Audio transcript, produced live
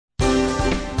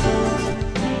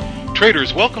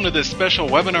Traders, welcome to this special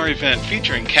webinar event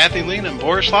featuring Kathy Lean and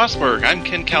Boris Schlossberg. I'm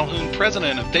Ken Calhoun,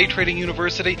 president of Day Trading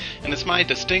University, and it's my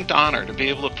distinct honor to be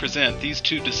able to present these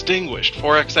two distinguished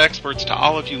Forex experts to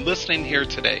all of you listening here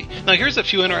today. Now, here's a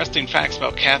few interesting facts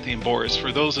about Kathy and Boris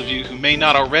for those of you who may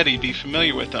not already be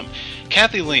familiar with them.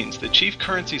 Kathy Lean's the chief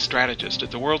currency strategist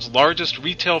at the world's largest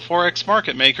retail Forex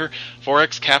market maker,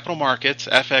 Forex Capital Markets,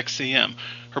 FXCM.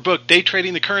 Her book, Day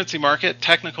Trading the Currency Market,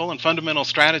 Technical and Fundamental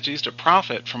Strategies to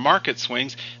Profit from Market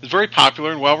Swings, is very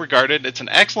popular and well regarded. It's an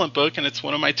excellent book, and it's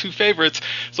one of my two favorites,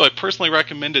 so I personally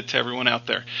recommend it to everyone out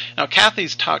there. Now,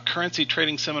 Kathy's taught currency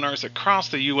trading seminars across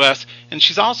the U.S., and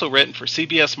she's also written for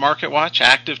CBS Market Watch,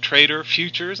 Active Trader,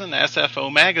 Futures, and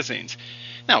SFO magazines.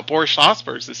 Now, Boris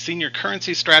Schlossberg is the senior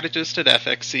currency strategist at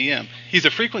FXCM. He's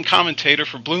a frequent commentator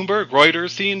for Bloomberg,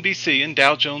 Reuters, CNBC, and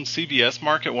Dow Jones CBS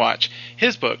Market Watch.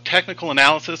 His book, Technical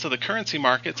Analysis of the Currency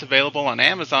Market, is available on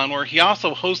Amazon, where he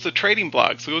also hosts a trading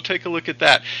blog, so go take a look at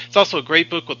that. It's also a great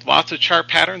book with lots of chart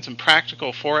patterns and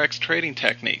practical Forex trading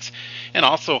techniques. And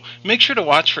also, make sure to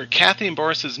watch for Kathy and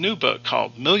Boris's new book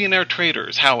called Millionaire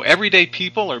Traders, How Everyday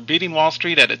People Are Beating Wall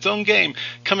Street at Its Own Game,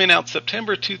 coming out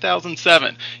September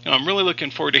 2007. I'm really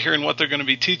looking forward to hearing what they're going to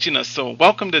be teaching us. So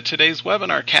welcome to today's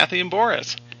webinar, Kathy and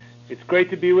Boris. It's great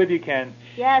to be with you, Ken.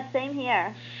 Yeah, same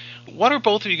here. What are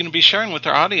both of you going to be sharing with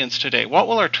our audience today? What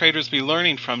will our traders be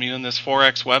learning from you in this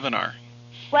Forex webinar?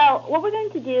 Well, what we're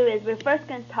going to do is we're first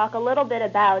going to talk a little bit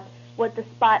about what the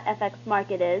spot FX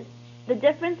market is, the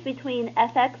difference between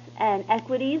FX and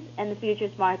equities and the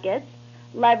futures markets,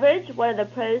 leverage, what are the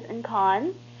pros and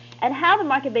cons, and how the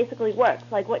market basically works,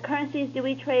 like what currencies do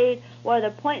we trade, what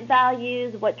are the point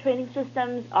values, what trading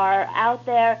systems are out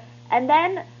there, and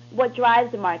then what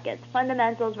drives the markets,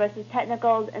 fundamentals versus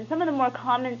technicals, and some of the more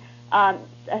common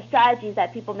strategies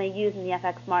that people may use in the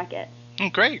FX market.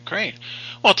 Great. Well,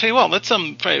 I'll tell you what, let's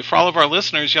for all of our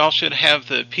listeners, y'all should have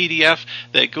the PDF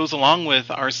that goes along with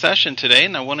our session today,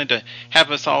 and I wanted to have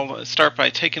us all start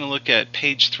by taking a look at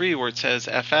page 3 where it says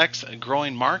FX, a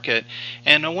growing market,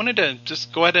 and I wanted to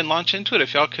just go ahead and launch into it.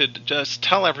 If y'all could just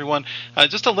tell everyone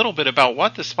just a little bit about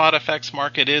what the spot FX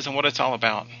market is and what it's all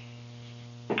about.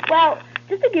 Well,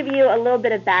 just to give you a little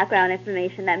bit of background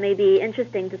information that may be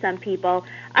interesting to some people,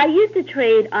 I used to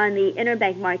trade on the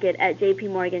interbank market at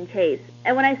JP Morgan Chase.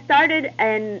 And when I started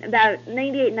in about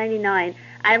 98, 99,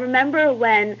 I remember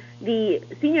when the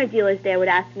senior dealers there would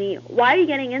ask me, why are you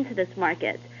getting into this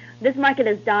market? This market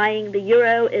is dying. The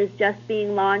euro is just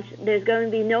being launched. There's going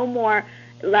to be no more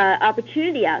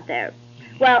opportunity out there.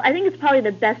 Well, I think it's probably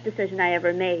the best decision I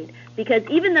ever made, because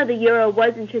even though the euro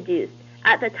was introduced,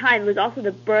 at the time, it was also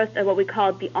the birth of what we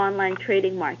called the online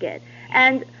trading market.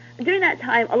 And during that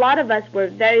time, a lot of us were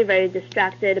very, very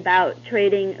distracted about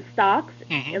trading stocks.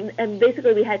 Mm-hmm. And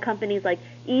basically, we had companies like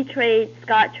E-Trade,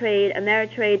 Scottrade,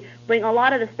 Ameritrade bring a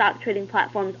lot of the stock trading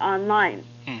platforms online.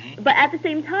 Mm-hmm. But at the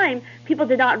same time, people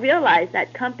did not realize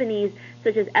that companies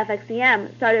such as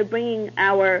FXCM started bringing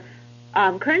our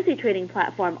currency trading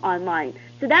platform online.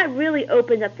 So that really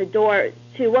opened up the door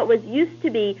to what was used to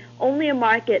be only a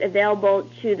market available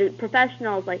to the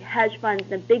professionals like hedge funds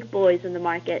and the big boys in the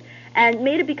market, and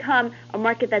made it become a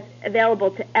market that's available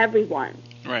to everyone.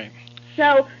 Right.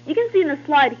 So you can see in the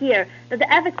slide here that the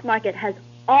FX market has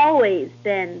always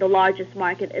been the largest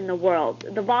market in the world.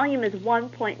 The volume is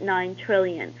 1.9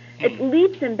 trillion. It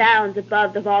leaps and bounds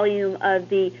above the volume of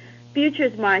the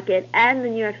futures market and the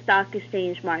New York Stock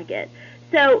Exchange market.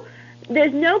 So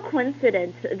there's no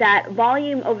coincidence that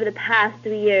volume over the past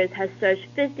 3 years has surged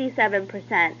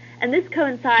 57%, and this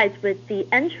coincides with the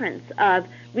entrance of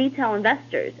retail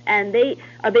investors, and they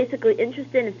are basically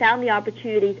interested and found the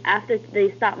opportunities after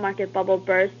the stock market bubble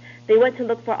burst. They went to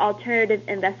look for alternative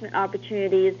investment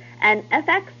opportunities, and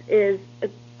FX is a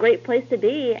great place to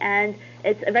be, and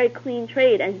it's a very clean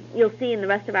trade, and you'll see in the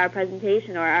rest of our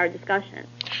presentation or our discussion.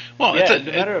 Well, as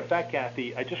a matter of fact,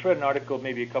 Kathy, I just read an article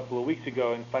maybe a couple of weeks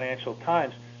ago in Financial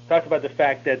Times, talked about the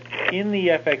fact that in the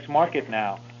FX market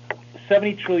now,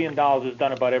 $70 trillion is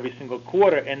done about every single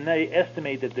quarter, and they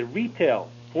estimate that the retail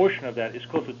portion of that is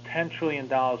close to $10 trillion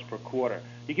per quarter.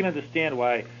 You can understand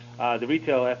why the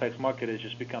retail FX market has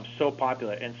just become so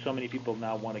popular, and so many people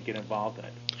now want to get involved in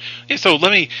it. Okay, so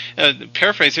let me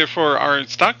paraphrase here for our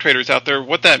stock traders out there.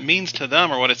 What that means to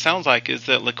them, or what it sounds like, is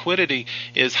that liquidity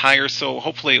is higher, so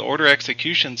hopefully order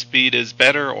execution speed is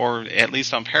better, or at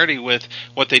least on parity with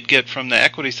what they'd get from the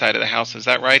equity side of the house. Is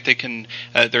that right? They can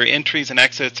their entries and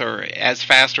exits are as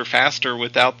fast or faster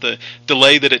without the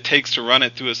delay that it takes to run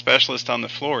it through a specialist on the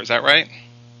floor. Is that right?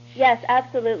 Yes,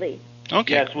 absolutely.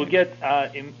 Okay. Yes, we'll get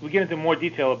into more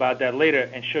detail about that later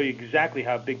and show you exactly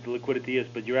how big the liquidity is.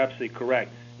 But you're absolutely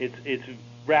correct. It's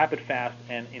rapid, fast,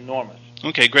 and enormous.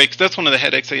 Okay, great. 'Cause that's one of the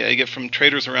headaches I get from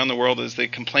traders around the world is they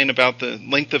complain about the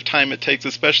length of time it takes,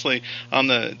 especially on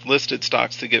the listed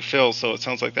stocks, to get filled. So it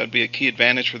sounds like that would be a key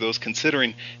advantage for those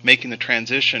considering making the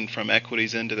transition from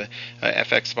equities into the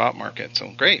FX spot market. So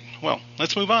great. Well,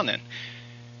 let's move on then.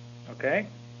 Okay.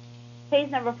 Page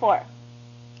number 4.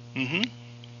 Mm-hmm.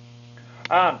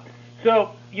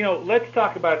 So, let's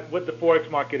talk about what the Forex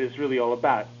market is really all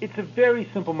about. It's a very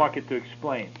simple market to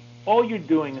explain. All you're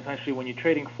doing, essentially, when you're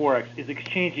trading Forex is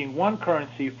exchanging one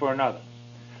currency for another.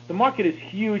 The market is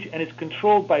huge and is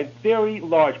controlled by very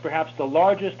large, perhaps the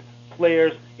largest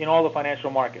players in all the financial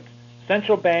markets.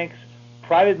 Central banks,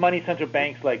 private money center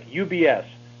banks like UBS,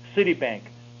 Citibank,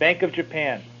 Bank of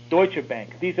Japan, Deutsche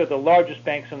Bank. These are the largest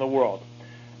banks in the world.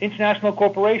 International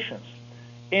corporations,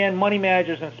 and money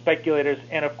managers and speculators,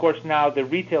 and of course now the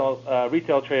retail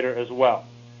trader as well.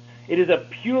 It is a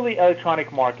purely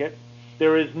electronic market.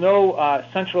 There is no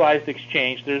centralized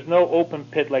exchange. There's no open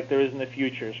pit like there is in the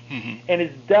futures. Mm-hmm. And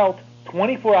it's dealt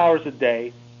 24 hours a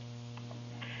day,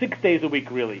 6 days a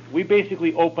week, really. We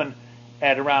basically open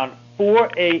at around 4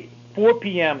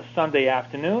 p.m. Sunday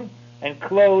afternoon and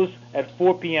close at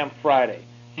 4 p.m. Friday.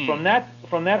 From that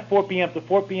 4 p.m. to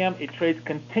 4 p.m., it trades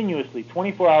continuously,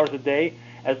 24 hours a day,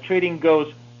 as trading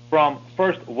goes from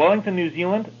first Wellington, New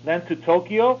Zealand, then to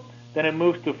Tokyo, then it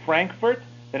moves to Frankfurt,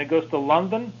 then it goes to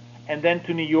London, and then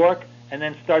to New York, and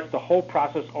then starts the whole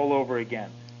process all over again.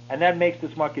 And that makes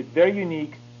this market very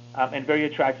unique and very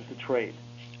attractive to trade.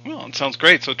 Well, it sounds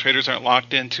great. So traders aren't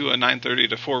locked into a 9:30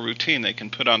 to 4 routine. They can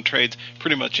put on trades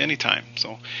pretty much any time.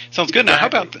 So sounds good.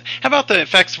 Exactly. Now, how about the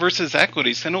FX versus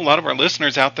equities? I know a lot of our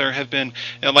listeners out there have been,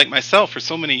 like myself, for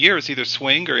so many years, either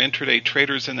swing or intraday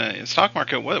traders in the stock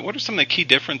market. What are some of the key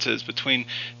differences between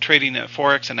trading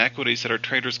Forex and equities that our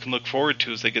traders can look forward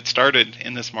to as they get started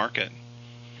in this market?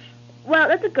 Well,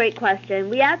 that's a great question.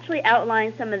 We actually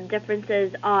outlined some of the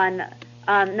differences on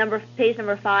page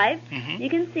number 5. Mm-hmm. You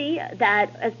can see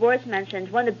that, as Boris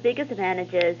mentioned, one of the biggest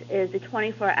advantages is the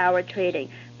 24-hour trading.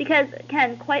 Because,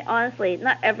 Ken, quite honestly,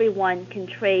 not everyone can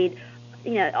trade,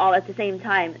 all at the same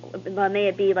time. May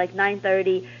it be like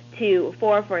 9:30 to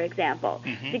 4, for example.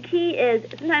 Mm-hmm. The key is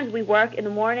sometimes we work in the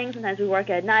morning, sometimes we work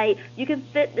at night. You can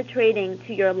fit the trading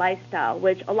to your lifestyle,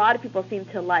 which a lot of people seem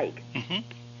to like. Mm-hmm.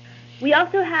 We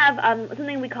also have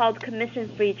something we call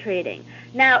commission-free trading.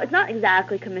 Now, it's not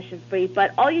exactly commission-free,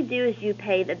 but all you do is you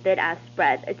pay the bid-ask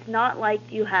spread. It's not like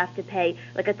you have to pay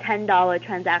like a $10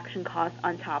 transaction cost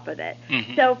on top of it.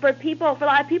 Mm-hmm. So for a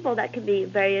lot of people, that can be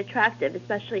very attractive,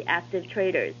 especially active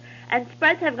traders. And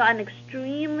spreads have gotten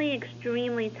extremely,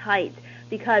 extremely tight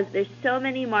because there's so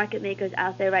many market makers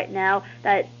out there right now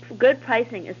that good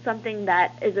pricing is something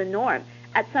that is a norm.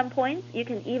 At some points, you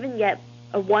can even get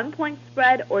a 1-point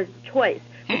spread or choice,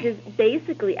 which is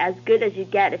basically as good as you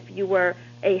get if you were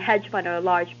a hedge fund or a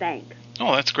large bank.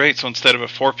 Oh, that's great. So instead of a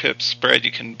 4-pip spread,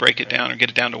 you can break it down or get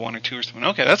it down to 1 or 2 or something.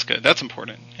 Okay, that's good. That's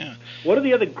important. Yeah. One of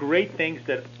the other great things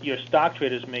that your stock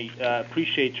traders may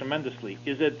appreciate tremendously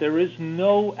is that there is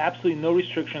absolutely no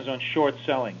restrictions on short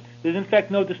selling. There's, in fact,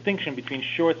 no distinction between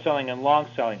short selling and long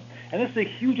selling. And this is a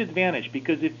huge advantage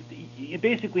because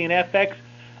basically in FX,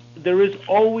 there is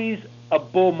always a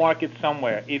bull market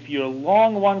somewhere. If you're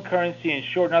long one currency and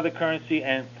short another currency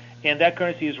and that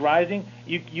currency is rising,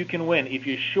 you can win. If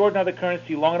you're short another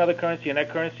currency, long another currency, and that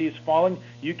currency is falling,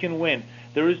 you can win.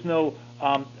 There is no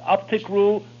uptick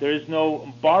rule. There is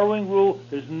no borrowing rule.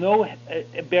 There's no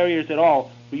barriers at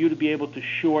all for you to be able to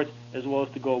short as well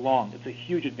as to go long. It's a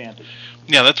huge advantage.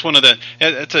 Yeah, that's one of the.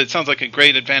 It sounds like a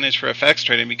great advantage for FX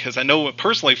trading because I know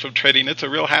personally from trading, it's a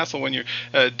real hassle when you're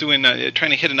trying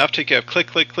to hit an uptick. You have click,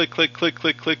 click, click, click, click,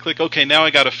 click, click, click. Okay, now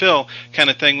I got to fill kind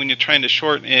of thing when you're trying to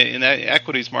short in that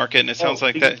equities market, and it sounds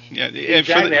like that. Yeah,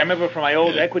 exactly. I remember from my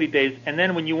old equity days, and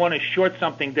then when you want to short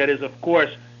something that is, of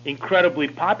course, incredibly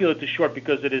popular to short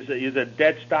because it is a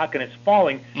dead stock and it's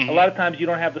falling, mm-hmm. A lot of times you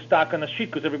don't have the stock on the street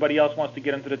because everybody else wants to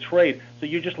get into the trade, so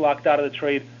you're just locked out of the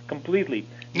trade completely.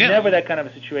 Yeah. Never that kind of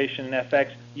a situation in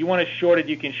FX. You want to short it,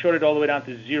 you can short it all the way down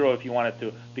to 0 if you wanted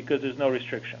to because there's no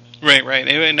restrictions. Right.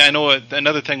 And I know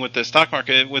another thing with the stock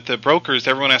market, with the brokers,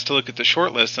 everyone has to look at the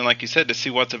short list and, like you said, to see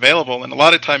what's available. And a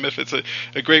lot of time, if it's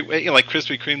a great way, like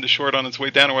Krispy Kreme to short on its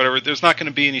way down or whatever, there's not going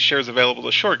to be any shares available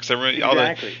to short because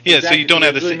exactly. So you don't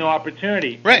have really no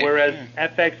opportunity. Right. Whereas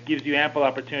FX gives you ample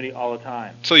opportunity all the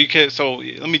time. So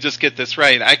let me just get this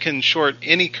right. I can short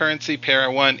any currency pair I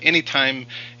want anytime.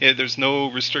 There's no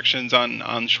restrictions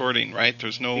on shorting, right?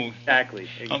 There's no Exactly.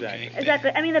 Okay.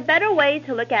 Exactly. I mean, the better way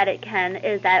to look at it, Ken,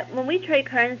 is that when we trade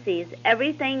currencies,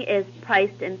 everything is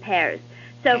priced in pairs.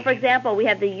 So, for example, we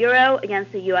have the euro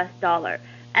against the U.S. dollar.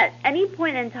 at any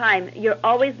point in time, you're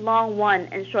always long one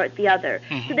and short the other.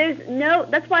 So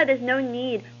that's why there's no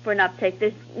need for an uptick.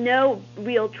 There's no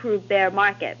real true bear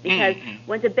market, because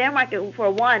when it's a bear market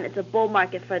for one, it's a bull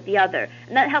market for the other.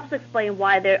 And that helps explain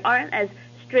why there aren't as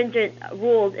stringent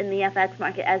rules in the FX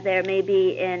market as there may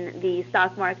be in the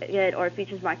stock market or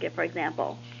futures market, for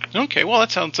example. Okay, well,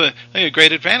 that sounds like a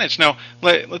great advantage. Now,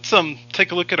 let's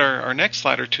take a look at our next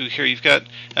slide or two here. You've got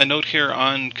a note here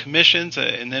on commissions,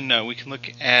 and then we can look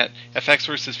at FX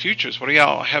versus futures. What do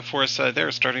y'all have for us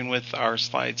there, starting with our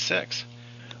slide 6?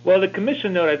 Well, the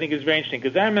commission note I think is very interesting,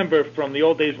 because I remember from the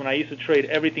old days when I used to trade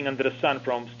everything under the sun,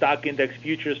 from stock index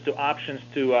futures to options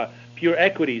to pure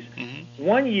equities.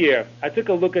 One year, I took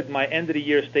a look at my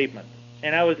end-of-the-year statement,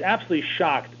 and I was absolutely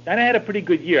shocked. And I had a pretty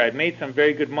good year. I'd made some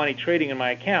very good money trading in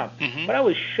my account. But I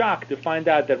was shocked to find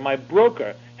out that my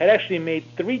broker had actually made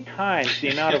 3 times the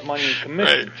amount of money in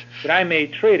commission that I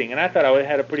made trading, and I thought I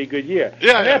had a pretty good year. At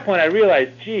that point, I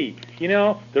realized, gee,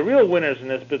 the real winners in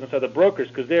this business are the brokers,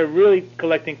 because they're really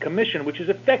collecting commission, which is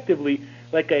effectively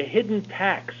like a hidden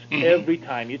tax every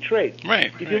time you trade.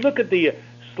 If you look at the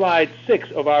slide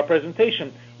 6 of our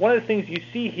presentation, one of the things you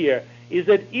see here is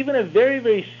that even a very,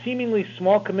 very seemingly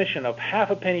small commission of half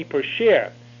a penny per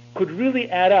share could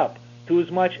really add up to as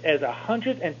much as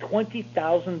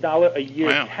 $120,000 a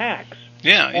year tax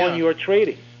on your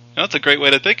trading. That's a great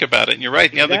way to think about it. And you're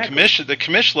right. Exactly. The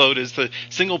commission load is the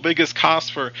single biggest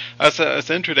cost for us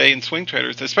intraday and swing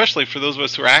traders, especially for those of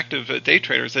us who are active day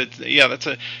traders. That's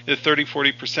a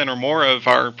 30-40% or more of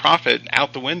our profit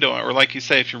out the window. Or like you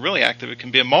say, if you're really active, it can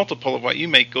be a multiple of what you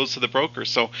make goes to the broker.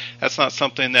 So that's not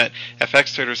something that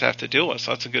FX traders have to deal with.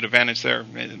 So that's a good advantage there.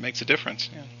 It makes a difference.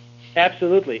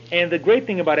 Absolutely. And the great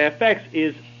thing about FX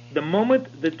is the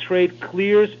moment the trade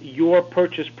clears your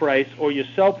purchase price or your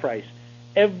sell price,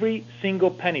 every single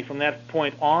penny from that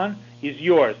point on is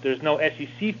yours. There's no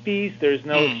SEC fees. There's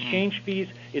no exchange fees.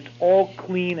 It's all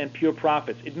clean and pure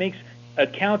profits. It makes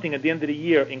accounting at the end of the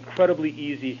year incredibly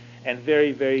easy and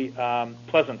very, very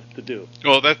pleasant to do.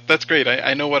 Well, that's great.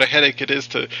 I know what a headache it is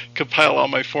to compile all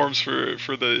my forms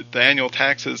for the annual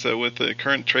taxes with the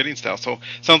current trading style. So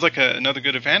sounds like another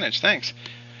good advantage. Thanks.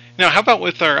 Now, how about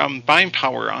with our buying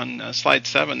power on slide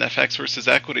 7, FX versus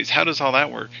equities? How does all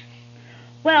that work?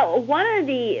 Well, one of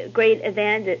the great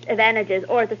advantages,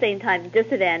 or at the same time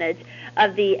disadvantage,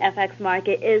 of the FX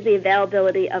market is the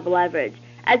availability of leverage.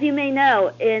 As you may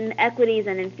know, in equities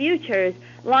and in futures,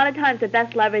 a lot of times the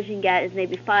best leverage you can get is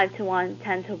maybe 5 to 1,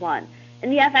 10 to 1. In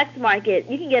the FX market,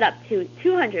 you can get up to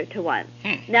 200 to 1.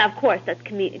 Now, of course, that's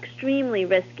extremely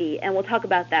risky, and we'll talk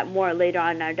about that more later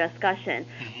on in our discussion.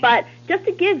 But just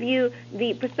to give you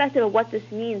the perspective of what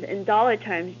this means in dollar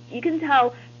terms, you can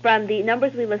tell from the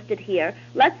numbers we listed here.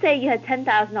 Let's say you had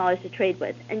 $10,000 to trade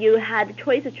with, and you had the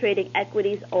choice of trading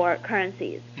equities or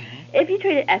currencies. If you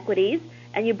traded equities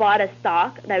and you bought a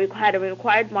stock that had a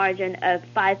required margin of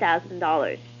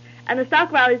 $5,000, and the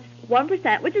stock rallies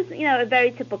 1%, which is a very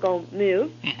typical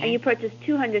move, and you purchased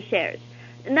 200 shares.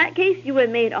 In that case, you would have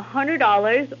made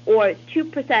 $100 or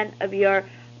 2% of your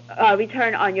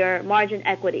return on your margin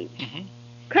equity.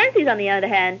 Currencies, on the other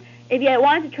hand, if you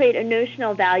wanted to trade a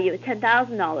notional value of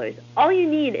 $10,000, all you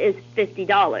need is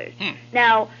 $50.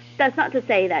 Now, that's not to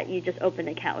say that you just open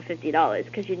an account with $50,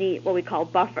 because you need what we call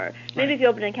buffer. Maybe if you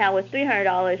open an account with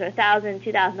 $300 or $1,000,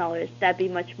 $2,000, that'd be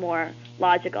much more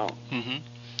logical.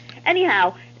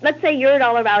 Anyhow, let's say your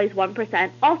dollar rallies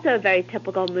 1%, also a very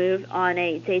typical move on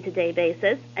a day-to-day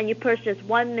basis, and you purchase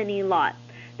one mini lot.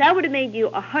 That would have made you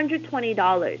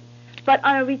 $120. But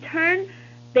on a return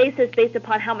basis based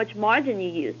upon how much margin you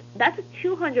used, that's a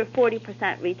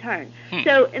 240% return.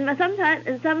 So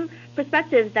in some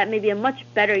perspectives, that may be a much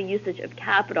better usage of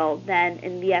capital than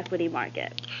in the equity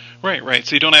market. Right.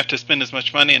 So you don't have to spend as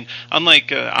much money, and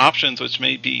unlike options, which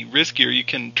may be riskier, you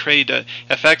can trade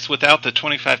FX without the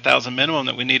 $25,000 minimum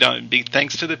that we need.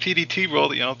 Thanks to the PDT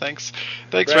rule, thanks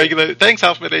regulator, thanks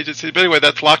Alphabet Agency. But anyway,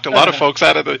 that's locked a lot of folks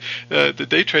out of the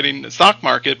day trading stock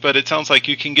market. But it sounds like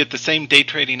you can get the same day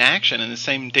trading action and the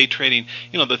same day trading,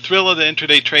 the thrill of the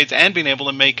intraday trades, and being able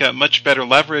to make much better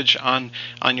leverage on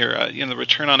your the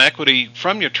return on equity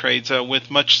from your trades with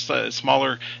much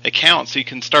smaller accounts. So you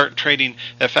can start trading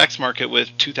FX market with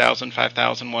 2,000,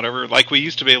 5,000, whatever, like we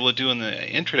used to be able to do in the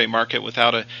intraday market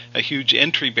without a huge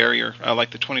entry barrier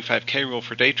like the 25K rule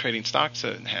for day trading stocks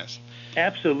has.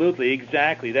 Absolutely,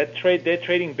 exactly. That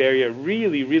trading barrier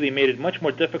really, really made it much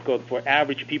more difficult for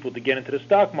average people to get into the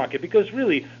stock market, because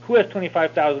really, who has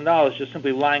 $25,000 just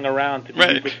simply lying around to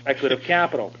be with speculative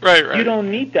capital? Right. You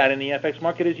don't need that in the FX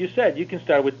market, as you said. You can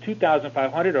start with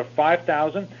 $2,500 or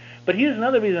 $5,000. But here's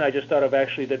another reason I just thought of,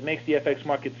 actually, that makes the FX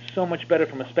market so much better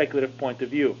from a speculative point of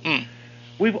view.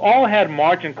 We've all had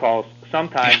margin calls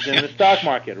sometimes in the stock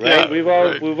market, right?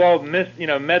 Yeah, we've all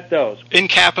met those in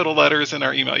capital letters in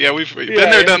our email. Yeah, we've been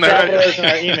there, done that. Capital letters in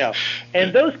our email,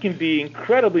 and those can be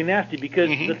incredibly nasty because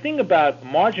the thing about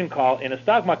margin call in a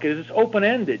stock market is it's open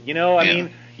ended. I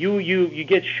mean, you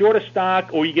get short a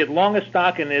stock or you get long a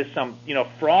stock, and there's some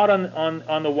fraud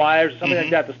on the wires or something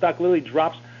like that. The stock literally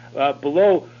drops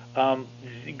below,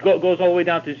 goes all the way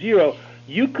down to zero.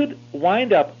 You could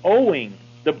wind up owing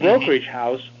the brokerage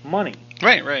house money.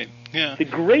 Right. Yeah. The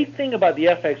great thing about the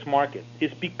FX market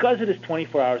is because it is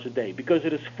 24 hours a day, because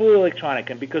it is fully electronic,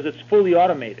 and because it's fully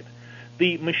automated,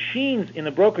 the machines in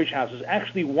the brokerage houses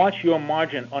actually watch your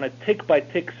margin on a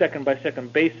tick-by-tick,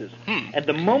 second-by-second basis. And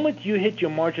the moment you hit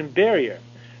your margin barrier,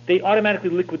 they automatically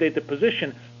liquidate the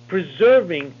position,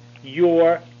 preserving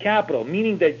your capital,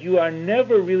 meaning that you are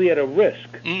never really at a risk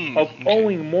of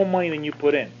owing more money than you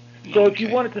put in. So if you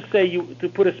wanted to say to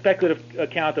put a speculative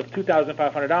account of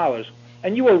 $2,500,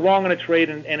 and you were wrong on a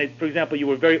trade, and for example, you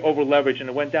were very over-leveraged and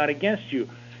it went down against you,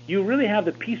 you really have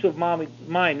the peace of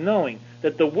mind knowing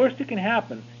that the worst that can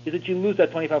happen is that you lose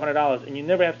that $2,500 and you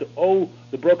never have to owe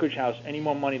the brokerage house any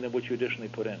more money than what you additionally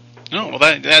put in. Oh, well,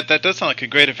 that does sound like a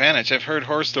great advantage. I've heard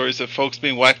horror stories of folks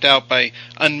being wiped out by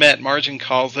unmet margin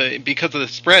calls because of the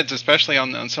spreads, especially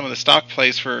on some of the stock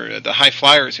plays for the high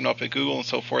flyers, up at Google and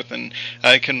so forth, and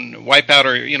it can wipe out,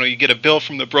 or you get a bill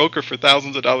from the broker for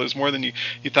thousands of dollars more than you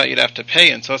thought you'd have to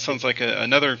pay, and so it sounds like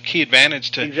another key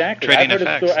advantage to trading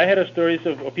FX. I heard stories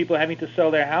of people having to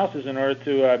sell their houses in order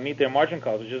to meet their margin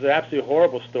calls, which is an absolutely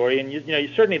horrible story. And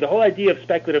certainly the whole idea of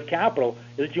speculative capital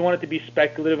is that you want it to be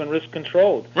speculative and risk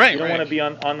controlled. Right. You don't want to be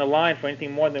on the line for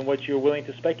anything more than what you're willing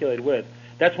to speculate with.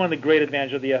 That's one of the great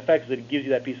advantages of the FX, that it gives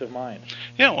you that peace of mind.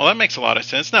 Yeah, well, that makes a lot of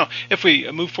sense. Now, if we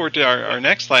move forward to our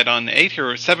next slide on 8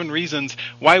 here, 7 reasons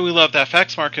why we love the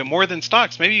FX market more than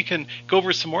stocks. Maybe you can go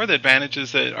over some more of the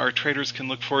advantages that our traders can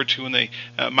look forward to when they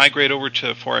migrate over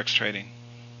to Forex trading.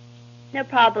 No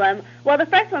problem. Well, the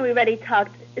first one we already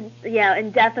talked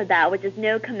in depth about, which is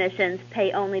no commissions,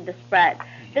 pay only the spread.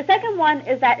 The second one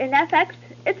is that in FX,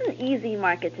 it's an easy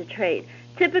market to trade.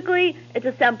 Typically, it's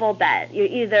a simple bet. You're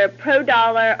either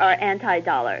pro-dollar or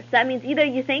anti-dollar. So that means either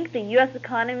you think the U.S.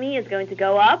 economy is going to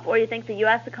go up or you think the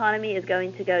U.S. economy is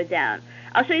going to go down.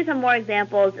 I'll show you some more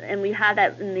examples, and we have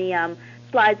that in the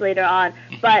slides later on.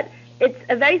 But it's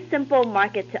a very simple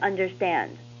market to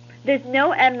understand. There's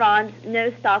no Enrons,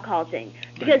 no stock halting.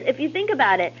 Because if you think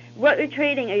about it, what you're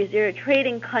trading is you're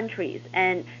trading countries,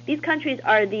 and these countries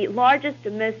are the largest,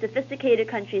 most sophisticated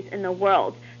countries in the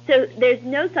world. So there's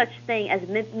no such thing as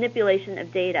manipulation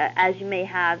of data as you may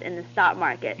have in the stock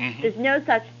market. There's no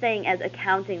such thing as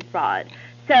accounting fraud.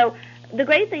 So the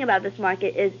great thing about this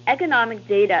market is economic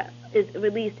data is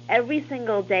released every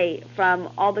single day from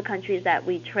all the countries that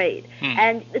we trade.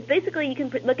 And it's basically, you can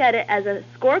look at it as a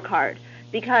scorecard,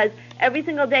 because every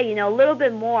single day you know a little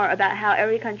bit more about how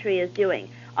every country is doing.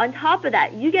 On top of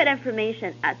that, you get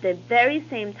information at the very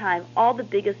same time all the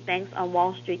biggest banks on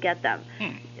Wall Street get them.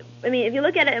 I mean, if you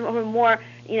look at it from a more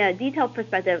detailed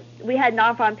perspective, we had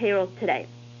non-farm payrolls today.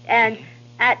 And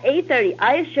at 8:30,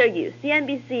 I assure you,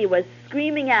 CNBC was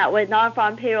screaming out what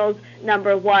non-farm payrolls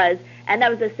number was, and that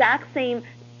was the exact same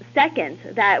second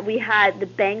that we had the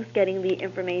banks getting the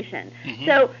information.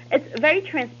 So it's very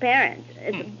transparent.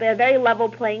 It's a very level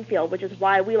playing field, which is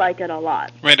why we like it a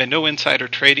lot. Right, and no insider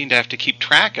trading to have to keep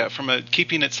track of.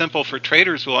 Keeping it simple for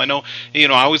traders, well, I know, I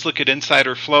always look at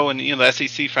insider flow and, the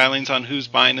SEC filings on who's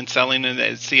buying and selling, and the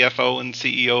CFO and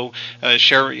CEO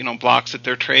share, blocks that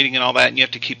they're trading and all that, and you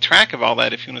have to keep track of all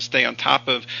that if you want to stay on top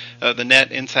of the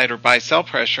net insider buy-sell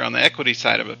pressure on the equity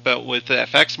side of it. But with the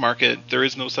FX market, there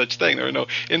is no such thing. There are no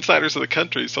insiders of the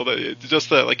country, so that just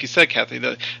like you said, Kathy,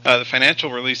 the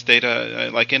financial release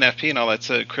data like NFP and all that's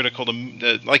critical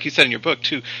to, like you said in your book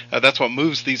too. That's what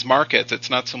moves these markets. It's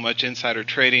not so much insider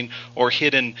trading or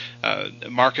hidden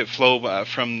market flow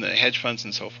from the hedge funds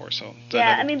and so forth. So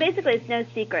yeah, I mean, basically, it's no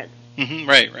secrets.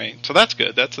 Right. So that's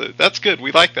good. That's good.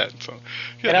 We like that. So,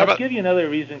 and I'll give you another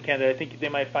reason, Ken, that I think they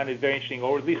might find it very interesting,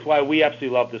 or at least why we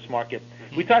absolutely love this market.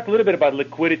 We talked a little bit about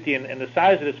liquidity and the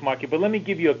size of this market, but let me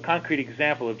give you a concrete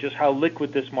example of just how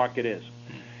liquid this market is.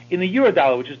 In the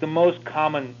Eurodollar, which is the most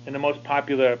common and the most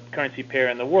popular currency pair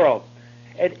in the world,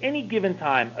 at any given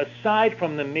time, aside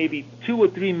from the maybe 2 or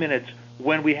 3 minutes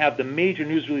when we have the major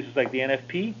news releases like the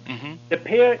NFP, the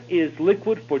pair is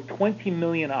liquid for 20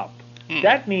 million up.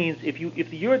 That means if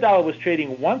the Eurodollar was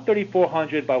trading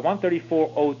 134.00 by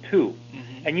 134.02,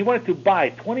 and you wanted to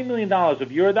buy $20 million of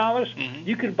Eurodollars,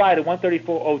 you could buy it at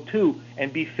 134.02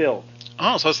 and be filled.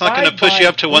 Oh, so it's not going to push you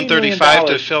up to 135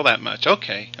 to fill that much.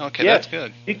 Okay, yes. That's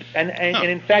good. And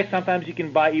in fact, sometimes you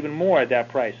can buy even more at that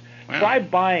price. Wow. Try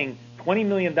buying $20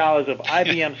 million of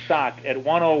IBM stock at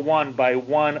 101 by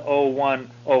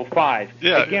 101.05.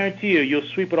 Yeah, I guarantee you'll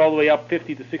sweep it all the way up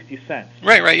 50 to 60 cents.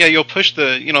 Right. Yeah, you'll push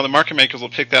the market makers will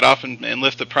pick that off and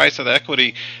lift the price of the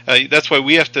equity. That's why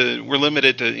we're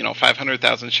limited to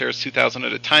 500,000 shares, 2,000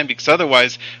 at a time, because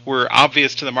otherwise we're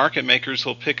obvious to the market makers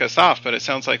who'll pick us off. But it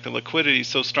sounds like the liquidity is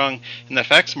so strong in the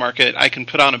FX market, I can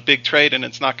put on a big trade and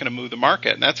it's not going to move the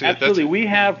market. And absolutely. We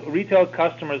have retail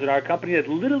customers in our company that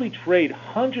literally trade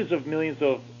hundreds of millions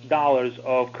of dollars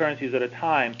of currencies at a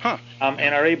time,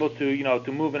 and are able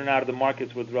to move in and out of the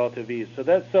markets with relative ease.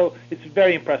 So it's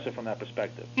very impressive from that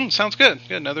perspective. Sounds good.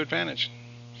 Yeah, another advantage.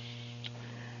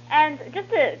 And just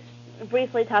to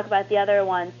briefly talk about the other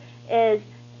ones, is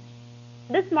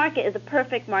this market is a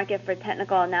perfect market for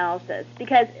technical analysis,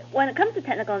 because when it comes to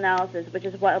technical analysis, which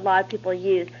is what a lot of people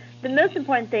use, the most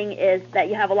important thing is that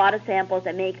you have a lot of samples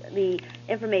that make the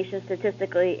information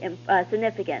statistically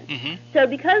significant. Mm-hmm. So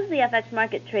because the FX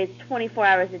market trades 24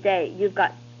 hours a day, you've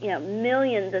got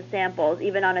millions of samples,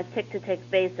 even on a tick-to-tick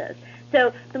basis.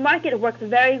 So the market works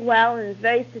very well and is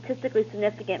very statistically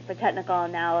significant for technical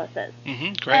analysis.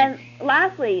 Mm-hmm. Great. And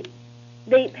lastly,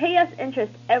 they pay us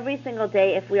interest every single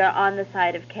day if we are on the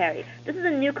side of carry. This is a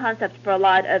new concept for a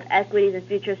lot of equities and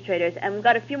futures traders, and we've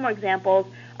got a few more examples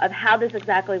of how this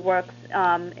exactly works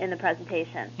in the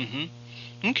presentation.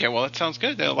 Mm-hmm. Okay, well, that sounds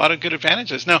good. There are a lot of good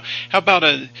advantages. Now, how about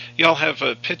you all have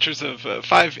pictures of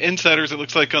 5 insiders, it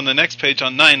looks like, on the next page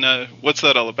on 9. What's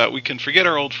that all about? We can forget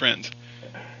our old friends.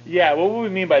 Yeah, what we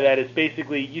mean by that is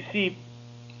basically, you see,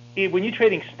 when you're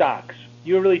trading stocks,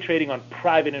 you're really trading on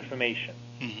private information.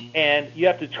 Mm-hmm. And you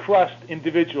have to trust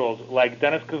individuals like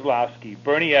Dennis Kozlowski,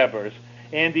 Bernie Ebbers,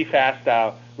 Andy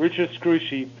Fastow, Richard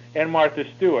Scrushy, and Martha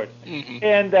Stewart. Mm-hmm.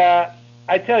 And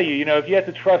I tell you, if you had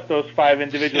to trust those 5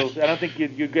 individuals, I don't think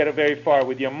you'd get very far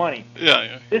with your money.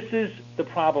 Yeah. This is the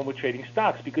problem with trading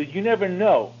stocks, because you never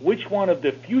know which one of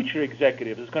the future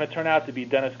executives is going to turn out to be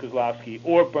Dennis Kozlowski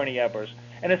or Bernie Ebbers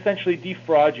and essentially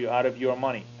defraud you out of your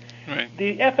money. Right.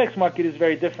 The FX market is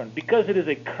very different because it is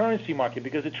a currency market,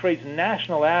 because it trades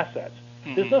national assets.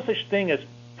 Mm-hmm. There's no such thing as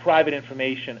private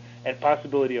information and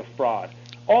possibility of fraud.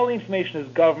 All the information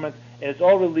is government, and it's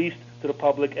all released to the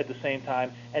public at the same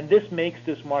time, and this makes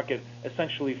this market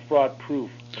essentially fraud-proof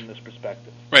from this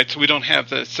perspective. Right, so we don't have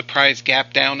the surprise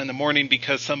gap down in the morning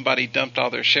because somebody dumped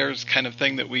all their shares kind of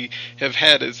thing that we have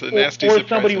had as a nasty surprise. Or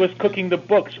somebody was cooking the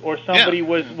books, or somebody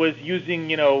was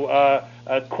using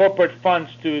corporate funds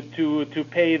to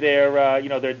pay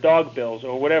their dog bills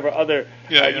or whatever other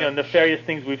nefarious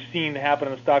things we've seen happen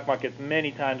in the stock market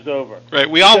many times over. Right,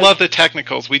 we all love the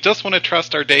technicals. We just want to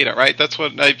trust our data, right? That's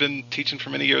what I've been teaching for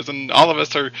many years, and all of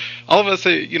us are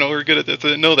good at this.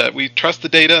 Know that we trust the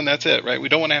data, and that's it, right? We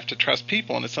don't want to have to trust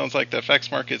people, and it sounds like the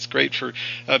FX market's great for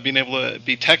being able to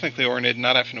be technically oriented and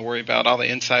not having to worry about all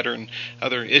the insider and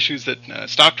other issues that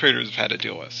stock traders have had to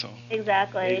deal with. So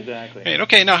Exactly. Right,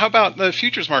 okay, now how about the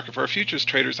futures market for our futures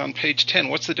traders on page 10?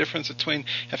 What's the difference between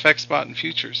FX spot and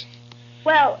futures?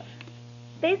 Well,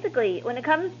 basically, when it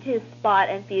comes to spot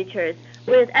and futures,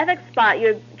 with FX spot,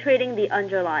 you're trading the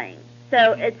underlying.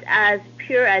 So it's as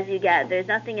pure as you get. There's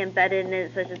nothing embedded in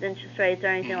it, such as interest rates or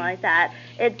anything like that.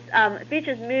 It's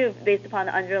futures move based upon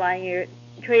the underlying. You're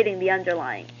trading the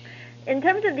underlying. In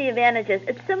terms of the advantages,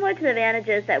 it's similar to the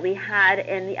advantages that we had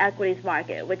in the equities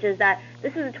market, which is that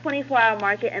this is a 24-hour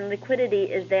market and liquidity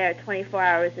is there 24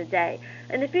 hours a day.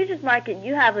 In the futures market,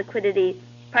 you have liquidity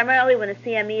primarily when the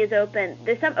CME is open.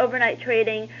 There's some overnight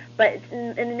trading, but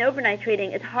in an overnight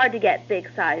trading, it's hard to get big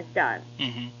size done.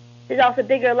 Mm-hmm. There's also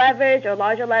bigger leverage or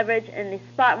larger leverage in the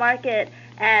spot market,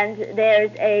 and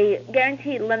there's a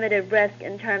guaranteed limited risk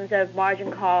in terms of margin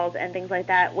calls and things like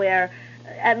that, where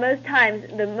at most times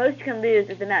the most you can lose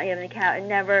is the amount you have in the account and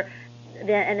never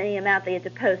any amount that you have to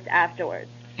post afterwards.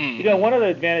 One of the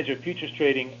advantages of futures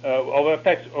trading, over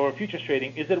FX or futures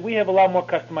trading, is that we have a lot more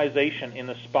customization in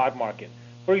the spot market.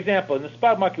 For example, in the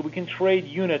spot market, we can trade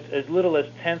units as little as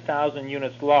 10,000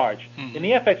 units large. Mm-hmm. In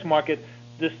the FX market,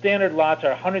 the standard lots are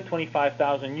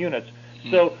 125,000 units.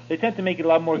 So they tend to make it a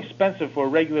lot more expensive for a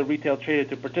regular retail trader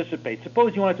to participate.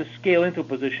 Suppose you wanted to scale into a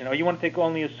position, or you want to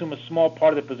only assume a small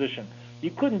part of the position. You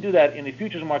couldn't do that in the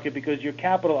futures market because your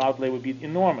capital outlay would be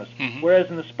enormous. Mm-hmm. Whereas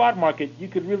in the spot market, you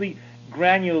could really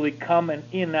granularly come in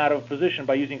and out of a position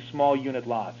by using small unit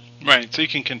lots. Right, so you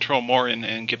can control more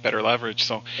and get better leverage.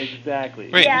 So exactly.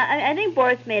 Right. Yeah, I think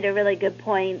Boris made a really good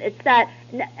point. It's that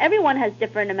everyone has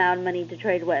different amount of money to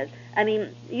trade with. I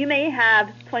mean, you may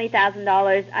have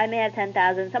 $20,000. I may have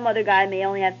 $10,000. Some other guy may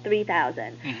only have $3,000.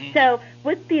 Mm-hmm. So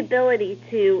with the ability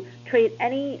to trade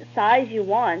any size you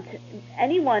want,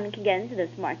 anyone can get into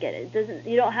this market. It doesn't.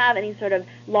 You don't have any sort of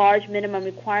large minimum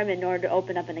requirement in order to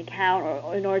open up an account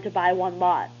or in order to buy one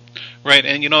lot. Right,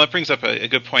 and that brings up a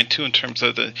good point too in terms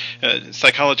of the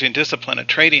psychology and discipline of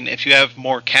trading. If you have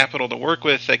more capital to work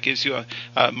with, that gives you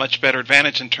a much better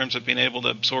advantage in terms of being able to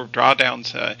absorb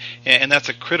drawdowns, and that's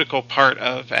a critical part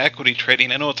of equity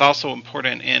trading. I know it's also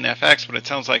important in FX, but it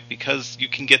sounds like because you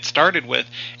can get started with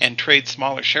and trade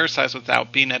smaller share size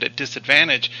without being at a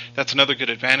disadvantage, that's another good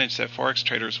advantage that Forex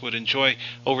traders would enjoy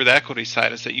over the equity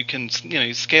side, is that you can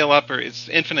you scale up, or it's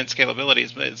infinite scalability.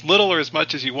 As little or as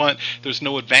much as you want, there's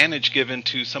no advantage given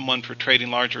to someone for trading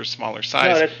larger or smaller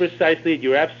size. No, that's precisely it.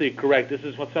 You're absolutely correct. This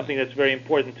is something that's very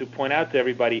important to point out to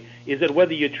everybody, is that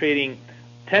whether you're trading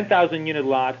 10,000 unit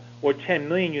lot or 10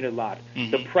 million unit lot,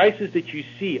 mm-hmm. the prices that you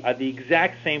see are the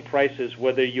exact same prices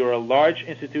whether you're a large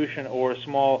institution or a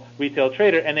small retail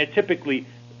trader, and they're typically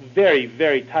very,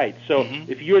 very tight. So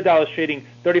mm-hmm. if your dollar is trading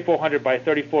 3,400 by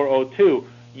 3,402,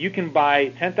 you can buy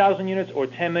 10,000 units or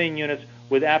 10 million units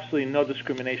with absolutely no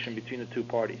discrimination between the two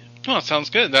parties. Oh, sounds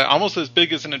good. Almost as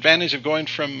big as an advantage of going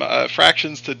from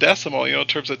fractions to decimal, in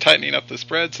terms of tightening up the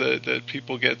spreads that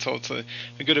people get. So it's a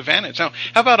good advantage. Now,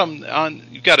 how about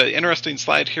you've got an interesting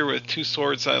slide here with two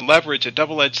swords, leverage, a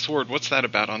double-edged sword. What's that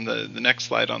about on the next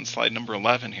slide, on slide number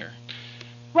 11 here?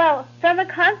 Well, from a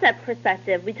concept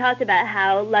perspective, we talked about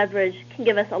how leverage can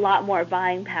give us a lot more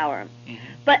buying power. Mm-hmm.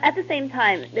 But at the same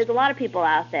time, there's a lot of people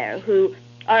out there who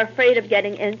are afraid of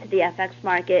getting into the FX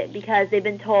market because they've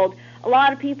been told a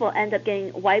lot of people end up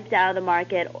getting wiped out of the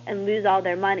market and lose all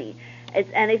their money.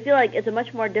 And they feel like it's a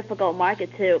much more difficult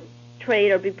market to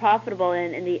trade or be profitable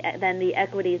in than the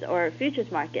equities or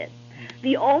futures market.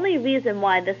 The only reason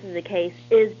why this is the case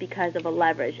is because of a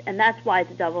leverage, and that's why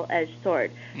it's a double-edged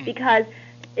sword. Because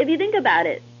if you think about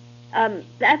it, the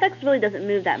FX really doesn't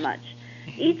move that much.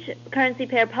 Each currency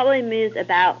pair probably moves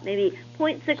about maybe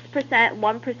 0.6%,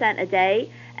 1% a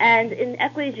day, and in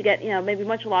equities you get maybe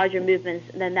much larger movements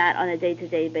than that on a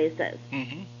day-to-day basis.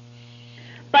 Mm-hmm.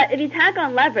 But if you tack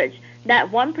on leverage,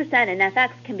 that 1% in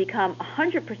FX can become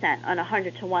 100% on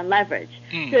 100-to-1 leverage.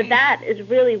 Mm-hmm. So that is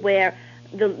really where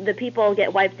the people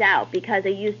get wiped out, because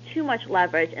they use too much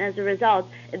leverage, and as a result,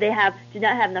 if they do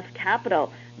not have enough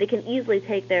capital, they can easily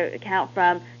take their account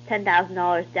from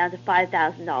 $10,000 down to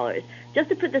 $5,000. Just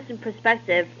to put this in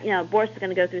perspective, Boris is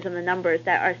going to go through some of the numbers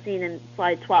that are seen in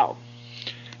slide 12.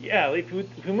 Yeah, if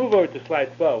we move over to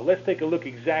slide 12, let's take a look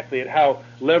exactly at how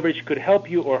leverage could help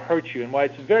you or hurt you, and why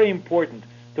it's very important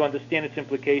to understand its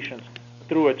implications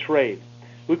through a trade.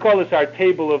 We call this our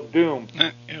table of doom,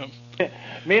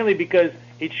 mainly because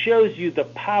it shows you the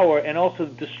power and also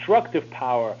the destructive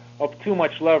power of too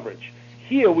much leverage.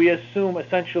 Here we assume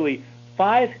essentially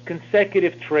 5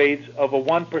 consecutive trades of a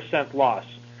 1% loss.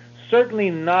 Certainly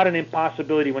not an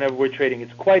impossibility whenever we're trading.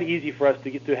 It's quite easy for us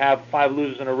to have 5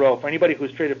 losers in a row. For anybody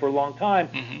who's traded for a long time,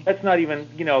 mm-hmm. that's not even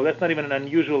an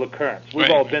unusual occurrence. We've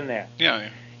all been there. Yeah.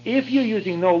 If you're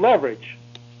using no leverage,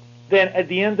 then at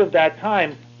the end of that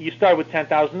time, you start with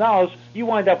 $10,000, you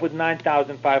wind up with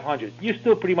 $9,500. You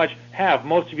still pretty much have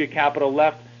most of your capital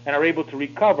left and are able to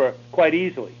recover quite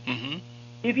easily. Mm-hmm.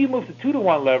 If you move to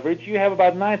 2-to-1 leverage, you have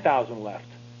about $9,000 left.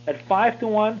 At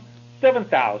 5-to-1,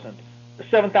 $7,000.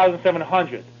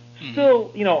 $7,700.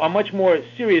 Still, a much more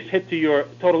serious hit to your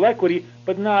total equity,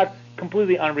 but not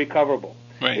completely unrecoverable.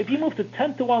 Right. If you move to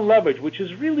 10-to-1 leverage, which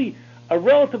is really a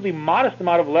relatively modest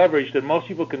amount of leverage that most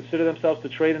people consider themselves to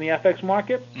trade in the FX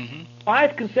market, mm-hmm.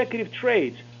 5 consecutive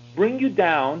trades bring you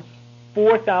down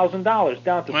 $4,000,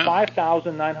 down to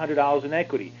 $5,900 in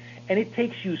equity. And it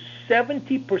takes you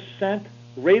 70%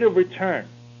 rate of return,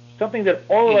 something that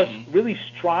all of us really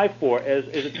strive for as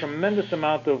a tremendous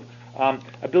amount of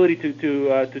ability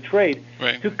to trade,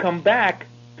 to come back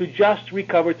to just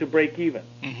recover to break even.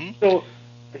 Mm-hmm. So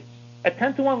at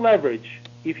 10-to-1 leverage,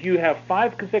 if you have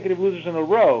 5 consecutive losers in a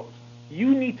row,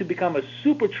 you need to become a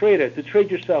super trader to trade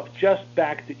yourself just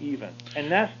back to even. And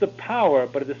that's the power,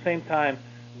 but at the same time,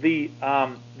 the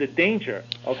danger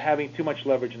of having too much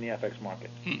leverage in the FX market.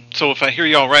 So if I hear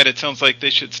you all right, it sounds like they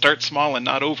should start small and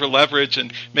not over leverage,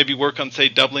 and maybe work on, say,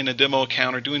 doubling a demo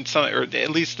account, or doing something, or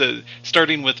at least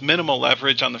starting with minimal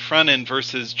leverage on the front end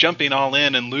versus jumping all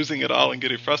in and losing it all and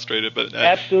getting frustrated. But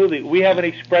absolutely, we have an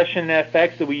expression in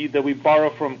FX that we borrow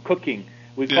from cooking.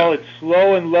 We call it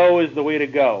slow and low is the way to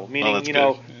go. Meaning,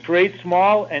 Trade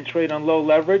small and trade on low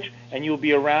leverage, and you'll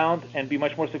be around and be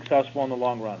much more successful in the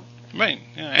long run. Right,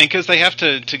 yeah. And because they have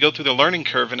to go through the learning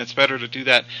curve, and it's better to do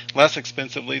that less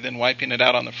expensively than wiping it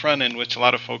out on the front end, which a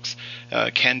lot of folks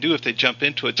can do if they jump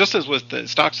into it. Just as with the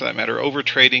stocks, for that matter, over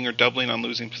trading or doubling on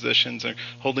losing positions or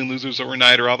holding losers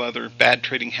overnight or all the other bad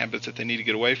trading habits that they need to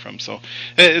get away from. So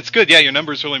it's good. Yeah, your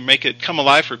numbers really make it come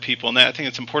alive for people, and I think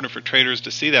it's important for traders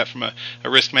to see that from a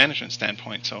risk management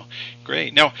standpoint. So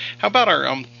great. Now, how about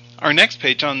our next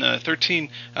page on 13,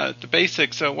 the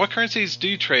basics. What currencies do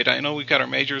you trade? I know we've got our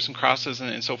majors and crosses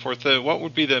and so forth. What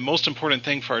would be the most important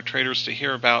thing for our traders to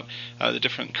hear about the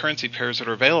different currency pairs that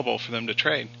are available for them to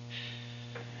trade?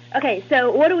 Okay,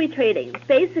 so what are we trading?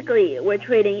 Basically, we're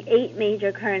trading 8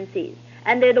 major currencies,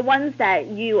 and they're the ones that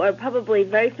you are probably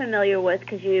very familiar with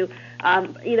because you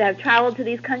either have traveled to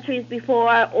these countries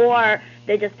before or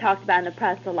they're just talked about in the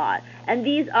press a lot. And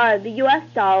these are the U.S.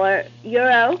 dollar,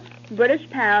 euro, British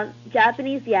pound,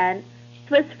 Japanese yen,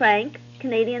 Swiss franc,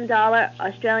 Canadian dollar,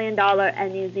 Australian dollar,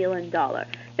 and New Zealand dollar.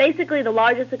 Basically the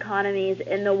largest economies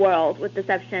in the world, with the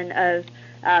exception of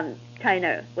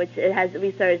China, which it has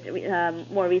resurged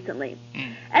more recently.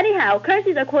 Anyhow,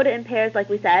 currencies are quoted in pairs, like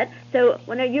we said. So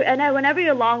whenever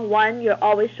you're long one, you're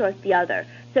always short the other.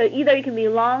 So either you can be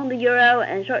long the euro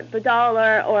and short the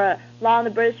dollar, or long the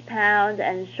British pound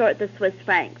and short the Swiss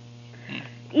franc.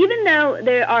 Even though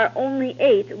there are only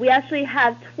 8, we actually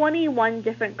have 21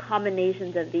 different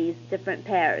combinations of these different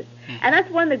pairs. And that's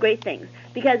one of the great things,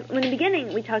 because in the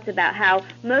beginning we talked about how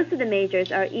most of the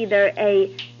majors are either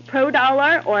a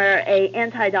pro-dollar or a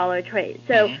anti-dollar trade.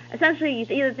 So essentially you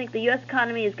either think the U.S.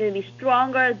 economy is going to be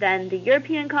stronger than the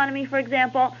European economy, for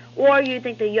example, or you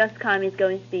think the U.S. economy is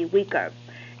going to be weaker.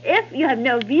 If you have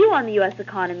no view on the U.S.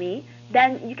 economy,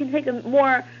 then you can take a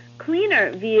more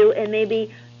cleaner view in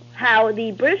maybe how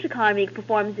the British economy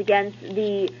performs against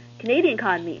the Canadian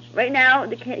economy. Right now,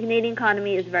 the Canadian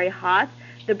economy is very hot.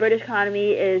 The British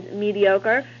economy is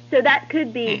mediocre. So that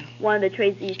could be one of the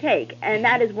trades that you take. And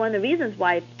that is one of the reasons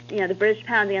why the British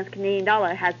pound against Canadian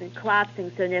dollar has been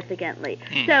collapsing significantly.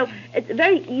 So it's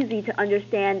very easy to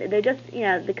understand. They're just,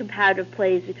 the comparative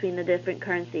plays between the different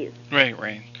currencies.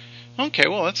 Right. Okay,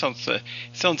 well, that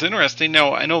sounds interesting.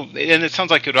 Now, I know, and it sounds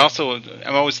like it also,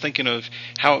 I'm always thinking of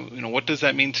how, what does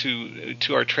that mean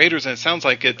to our traders? And it sounds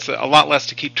like it's a lot less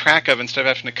to keep track of instead of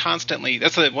having to constantly,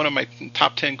 that's one of my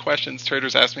top 10 questions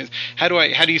traders ask me is, how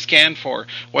do you scan for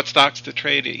what stocks to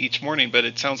trade each morning? But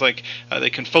it sounds like they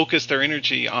can focus their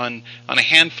energy on a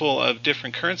handful of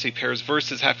different currency pairs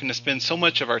versus having to spend so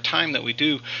much of our time that we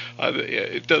do.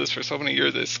 It does for so many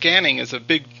years. The scanning is a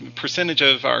big percentage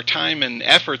of our time and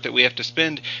effort that we have to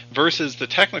spend versus the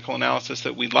technical analysis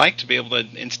that we'd like to be able to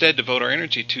instead devote our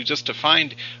energy to, just to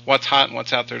find what's hot and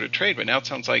what's out there to trade. But now it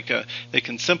sounds like they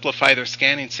can simplify their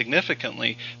scanning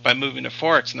significantly by moving to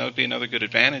Forex, and that would be another good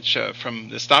advantage from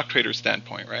the stock trader's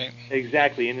standpoint, right?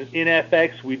 Exactly. In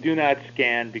FX, we do not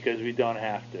scan because we don't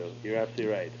have to. You're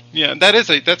absolutely right. Yeah,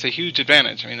 that's a huge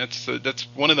advantage. I mean, that's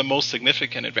one of the most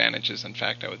significant advantages, in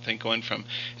fact, I would think, going from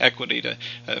equity to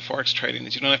Forex trading,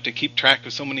 is you don't have to keep track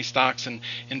of so many stocks and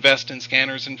invest in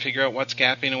scanners and figure out what's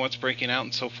gapping and what's breaking out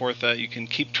and so forth. You can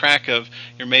keep track of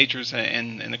your majors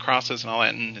and the crosses and all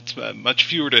that, and it's much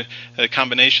fewer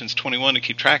combinations, 21 to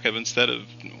keep track of instead of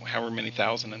however many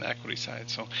thousand on the equity side.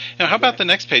 So, how about the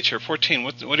next page here, 14?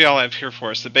 What do y'all have here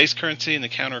for us? The base currency and the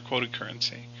counter-quoted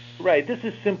currency. Right. This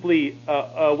is simply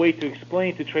a way to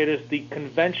explain to traders the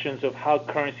conventions of how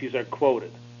currencies are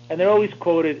quoted. And they're always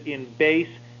quoted in base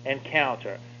and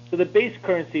counter. So the base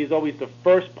currency is always the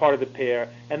first part of the pair,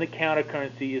 and the counter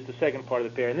currency is the second part of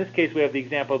the pair. In this case, we have the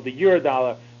example of the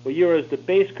euro-dollar, where euro is the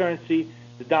base currency,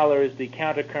 the dollar is the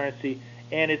counter currency,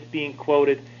 and it's being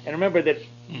quoted. And remember that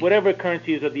whatever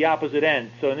currency is at the opposite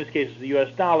end, so in this case it's the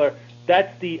U.S. dollar,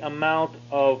 that's the amount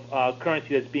of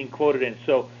currency that's being quoted in.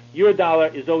 So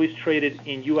euro-dollar is always traded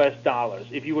in U.S. dollars.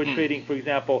 If you were trading, for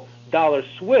example, dollar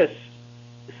Swiss,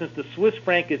 since the Swiss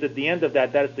franc is at the end of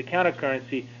that is the counter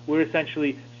currency, we're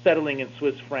essentially settling in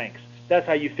Swiss francs. That's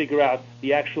how you figure out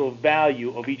the actual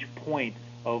value of each point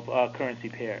of currency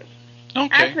pairs. Okay.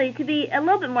 Actually, to be a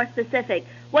little bit more specific,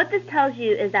 what this tells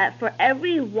you is that for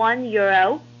every 1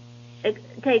 euro, it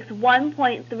takes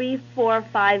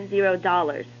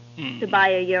 $1.3450 to buy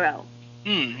a euro.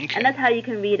 Okay. And that's how you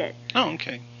can read it. Oh,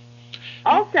 okay.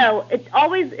 Also, it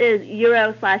always is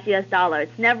euro/US dollar.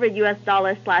 It's never US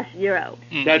dollar/euro.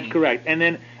 That's correct. And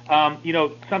then,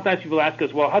 sometimes people ask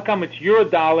us, well, how come it's euro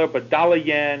dollar but dollar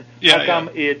yen? How come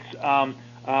it's,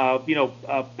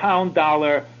 pound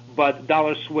dollar but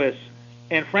dollar Swiss?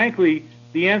 And frankly,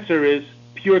 the answer is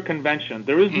pure convention.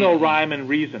 There is no rhyme and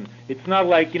reason. It's not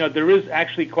like, there is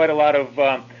actually quite a lot of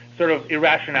sort of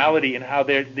irrationality in how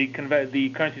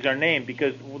the currencies are named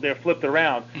because they're flipped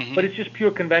around. Mm-hmm. But it's just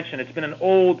pure convention. It's been an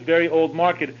old, very old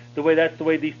market. That's the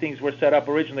way these things were set up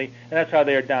originally, and that's how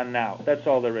they are done now. That's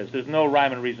all there is. There's no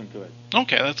rhyme and reason to it.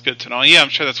 Okay, that's good to know. Yeah, I'm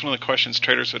sure that's one of the questions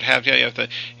traders would have. Yeah, you have the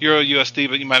Euro USD,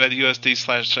 but you might have the USD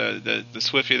slash the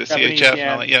SWIFT, the Japanese, CHF, and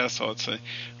all that. Yeah, so it's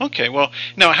okay. Well,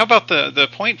 now how about the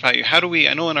point value? How do we?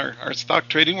 I know in our stock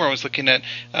trading we're always looking at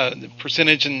the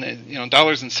percentage in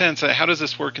dollars and cents. How does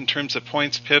this work in terms of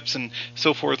points, pips, and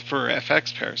so forth for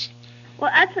FX pairs?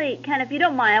 Well, actually, Ken, if you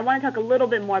don't mind, I want to talk a little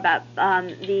bit more about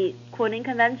the quoting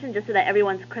convention, just so that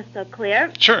everyone's crystal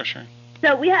clear. Sure.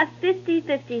 So we have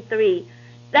 50-53.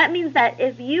 That means that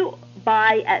if you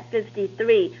buy at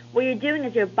 53, what you're doing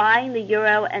is you're buying the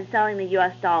euro and selling the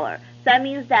U.S. dollar. So that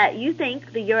means that you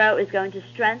think the euro is going to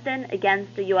strengthen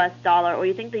against the U.S. dollar, or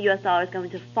you think the U.S. dollar is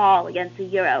going to fall against the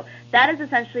euro. That is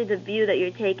essentially the view that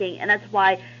you're taking, and that's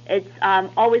why it's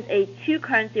always a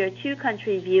two-currency or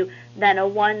two-country view than a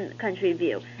one-country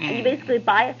view. Mm-hmm. And you basically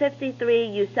buy at 53,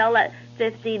 you sell at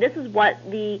 50. This is what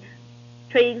the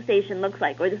trading station looks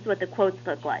like, or this is what the quotes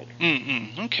look like.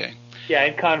 Mm-hmm. Okay. Yeah,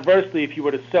 and conversely, if you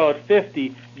were to sell at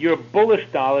 50, you're bullish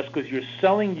dollars because you're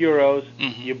selling euros,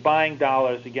 mm-hmm. you're buying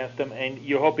dollars against them, and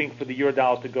you're hoping for the euro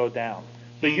dollar to go down.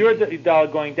 So euro dollar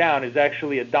going down is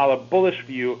actually a dollar bullish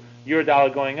view. Euro dollar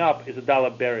going up is a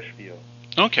dollar bearish view.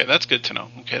 Okay, that's good to know.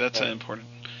 Okay, that's important.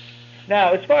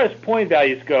 Now, as far as point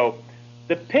values go,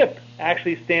 the PIP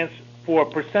actually stands for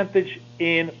percentage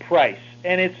in price,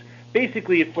 and it's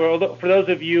basically for those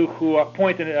of you who are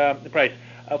pointing the price.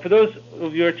 For those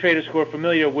of your traders who are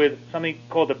familiar with something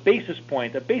called a basis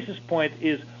point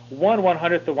is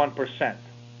 1/100th of 1%.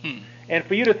 And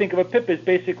for you to think of a pip is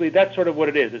basically, that's sort of what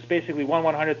it is. It's basically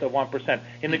 1/100th of 1%.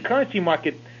 In the currency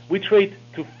market, we trade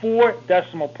to 4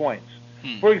 decimal points.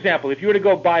 For example, if you were to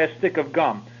go buy a stick of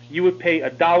gum, you would pay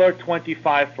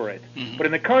 $1.25 for it. Mm-hmm. But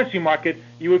in the currency market,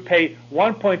 you would pay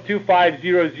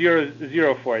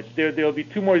 1.25000 for it. There'll be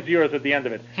 2 more zeros at the end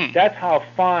of it. That's how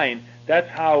fine, that's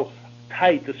how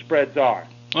tight the spreads are.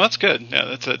 Well, that's good.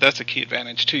 Yeah, that's a key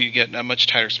advantage too. You get much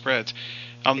tighter spreads.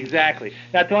 Exactly.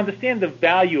 Now, to understand the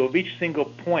value of each single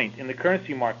point in the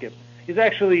currency market is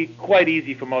actually quite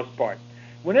easy for most part.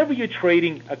 Whenever you're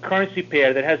trading a currency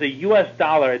pair that has a U.S.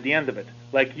 dollar at the end of it,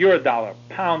 like euro dollar,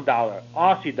 pound dollar,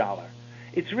 Aussie dollar,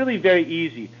 it's really very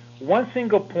easy. One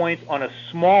single point on a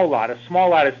small lot is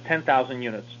 10,000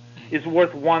 units, is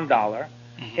worth $1.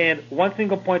 And one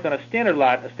single point on a standard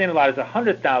lot is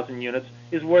 100,000 units,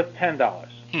 is worth $10.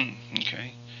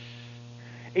 Okay.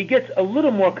 It gets a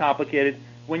little more complicated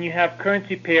when you have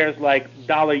currency pairs like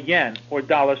dollar yen or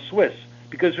dollar Swiss,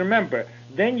 because remember,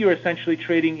 then you're essentially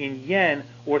trading in yen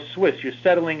or Swiss. You're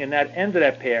settling in that end of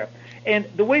that pair. And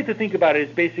the way to think about it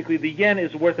is basically the yen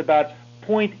is worth about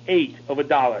 0.8 of a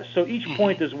dollar. So each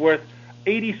point is worth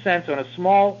 80 cents on a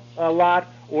small lot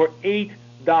or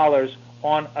 $8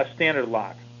 on a standard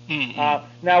lot.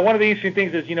 Now, one of the interesting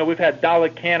things is, we've had dollar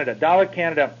Canada. Dollar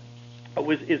Canada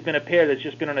has been a pair that's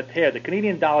just been on a tear. The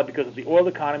Canadian dollar, because of the oil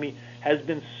economy, has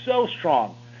been so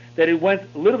strong that it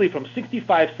went literally from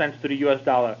 65 cents to the U.S.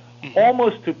 dollar,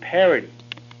 almost to parity.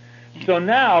 So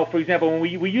now, for example, when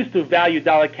we used to value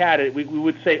dollar CAD, we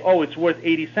would say, oh, it's worth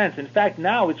 80 cents. In fact,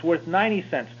 now it's worth 90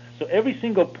 cents. So every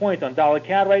single point on dollar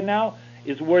CAD right now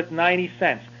is worth 90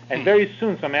 cents. And very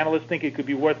soon, some analysts think it could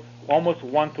be worth almost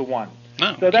 1-to-1.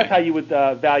 Oh, so that's how you would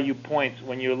value points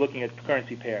when you're looking at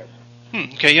currency pairs.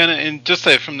 Okay, yeah, and just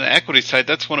from the equity side,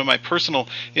 that's one of my personal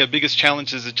biggest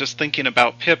challenges is just thinking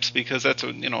about pips, because that's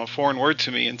a foreign word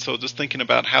to me, and so just thinking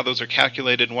about how those are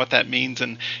calculated and what that means,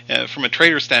 and from a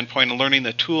trader standpoint, and learning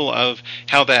the tool of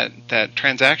how that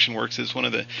transaction works is one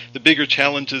of the bigger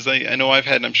challenges I know I've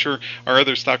had, and I'm sure our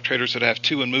other stock traders would have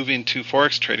too, in moving to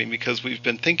forex trading, because we've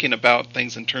been thinking about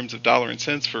things in terms of dollar and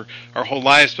cents for our whole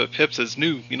lives, but pips is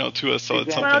new, to us, so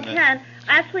it's something. Well, Ken,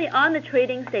 actually, on the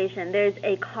trading station, there's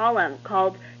a column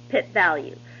called pip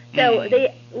value. So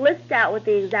they list out what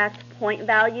the exact point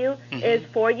value is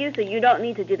for you, so you don't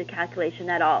need to do the calculation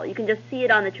at all. You can just see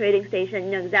it on the trading station,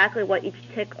 you know exactly what each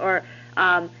tick or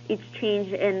each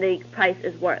change in the price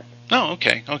is worth. Oh,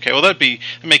 okay. Well, that'd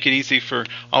make it easy for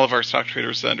all of our stock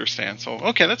traders to understand. So,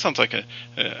 okay, that sounds like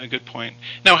a good point.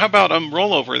 Now, how about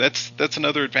rollover? That's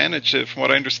another advantage, from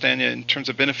what I understand, in terms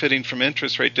of benefiting from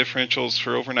interest rate differentials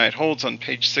for overnight holds on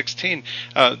page 16.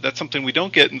 That's something we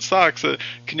don't get in stocks.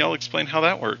 Can y'all explain how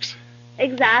that works?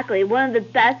 Exactly. One of the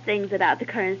best things about the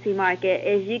currency market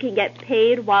is you can get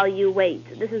paid while you wait.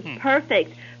 This is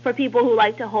perfect for people who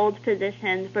like to hold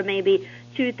positions for maybe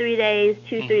 2-3 days,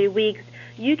 2-3 weeks.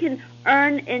 you can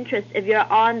earn interest if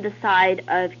you're on the side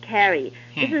of carry.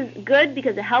 This is good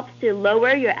because it helps to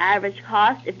lower your average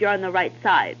cost if you're on the right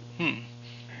side.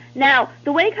 Now,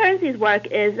 the way currencies work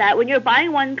is that when you're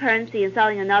buying one currency and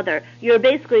selling another, you're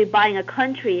basically buying a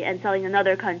country and selling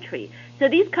another country. So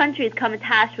these countries come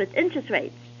attached with interest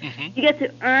rates. You get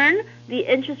to earn the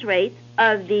interest rate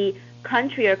of the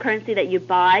country or currency that you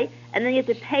buy, and then you have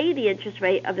to pay the interest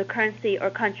rate of the currency or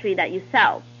country that you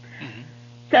sell.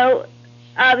 So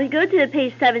if you go to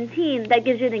page 17, that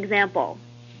gives you an example.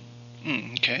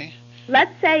 Okay.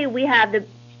 Let's say we have the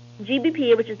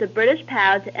GBP, which is the British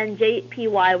pound, and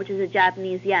JPY, which is the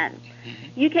Japanese yen.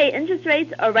 UK interest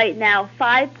rates are right now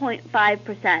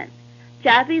 5.5%.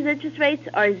 Japanese interest rates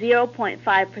are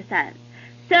 0.5%.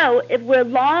 So if we're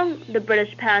long the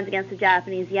British pound against the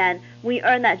Japanese yen, we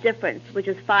earn that difference, which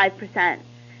is 5%.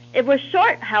 If we're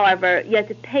short, however, you have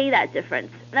to pay that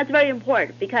difference. And that's very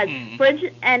important because for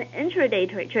an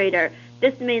intraday trader,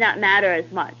 this may not matter as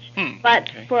much.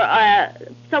 But for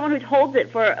someone who holds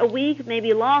it for a week,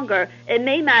 maybe longer, it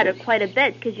may matter quite a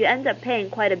bit because you end up paying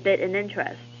quite a bit in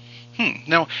interest.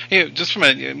 Now, just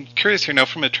I'm curious here now,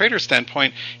 from a trader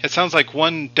standpoint, it sounds like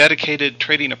one dedicated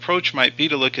trading approach might be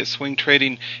to look at swing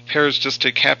trading pairs just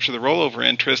to capture the rollover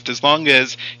interest, as long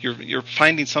as you're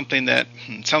finding something that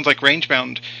sounds like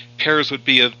range-bound pairs would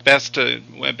be a best way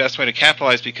to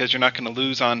capitalize, because you're not going to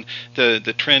lose on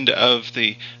the trend of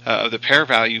the pair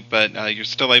value, but you're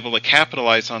still able to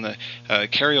capitalize on the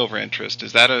carryover interest.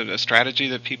 Is that a strategy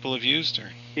that people have used?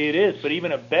 Or? It is, but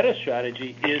even a better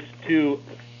strategy is to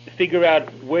figure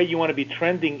out where you want to be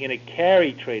trending in a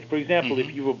carry trade. For example,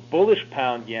 if you were bullish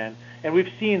pound yen, and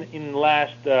we've seen in the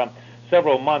last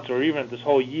several months or even this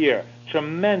whole year,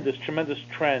 tremendous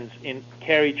trends in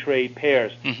carry trade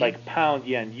pairs like pound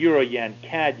yen, euro yen,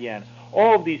 CAD yen.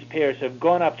 All of these pairs have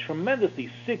gone up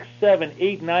tremendously, 6, 7,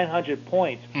 8, 900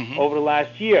 points over the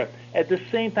last year. At the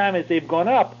same time as they've gone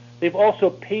up, they've also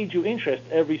paid you interest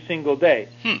every single day.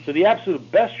 So the absolute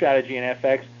best strategy in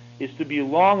FX is to be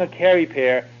long a carry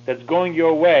pair that's going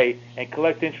your way and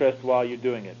collect interest while you're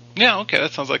doing it. Yeah, okay,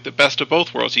 that sounds like the best of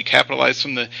both worlds. You capitalize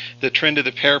from the trend of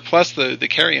the pair plus the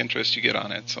carry interest you get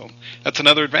on it. So that's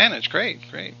another advantage. Great.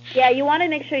 Yeah, you want to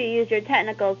make sure you use your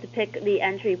technicals to pick the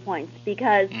entry points,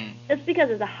 because just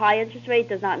because it's a high interest rate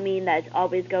does not mean that it's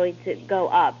always going to go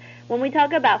up. When we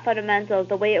talk about fundamentals,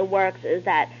 the way it works is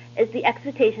that it's the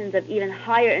expectations of even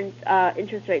higher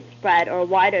interest rate spread or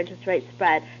wider interest rate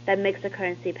spread that makes the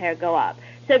currency pair go up.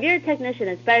 So if you're a technician,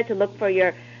 it's better to look for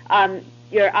your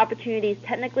opportunities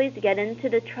technically to get into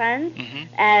the trends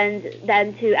and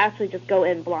then to actually just go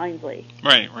in blindly.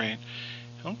 Right.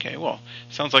 Okay, well,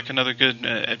 sounds like another good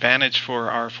advantage for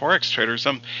our Forex traders.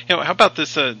 How about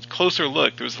this closer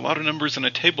look? There's a lot of numbers in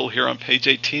a table here on page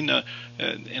 18, and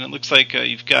it looks like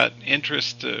you've got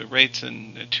interest rates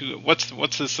and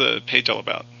what's this page all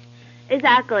about?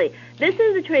 Exactly. This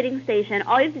is a trading station.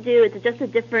 All you have to do is just a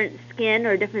different skin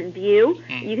or a different view.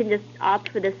 You can just opt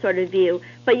for this sort of view.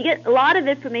 But you get a lot of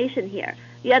information here.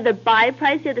 You have the buy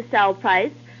price, you have the sell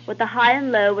price, what the high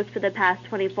and low was for the past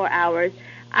 24 hours.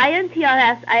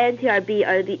 INTRS, INTRB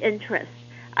are the interest.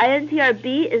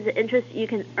 INTRB is the interest you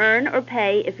can earn or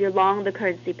pay if you're long the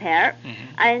currency pair.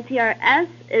 INTRS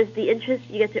is the interest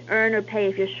you get to earn or pay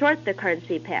if you're short the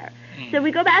currency pair. So if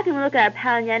we go back and we look at our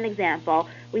pound yen example,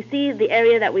 we see the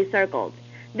area that we circled.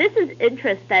 This is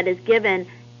interest that is given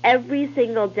every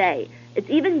single day. It's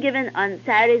even given on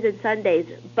Saturdays and Sundays,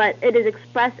 but it is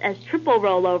expressed as triple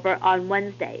rollover on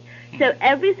Wednesday. So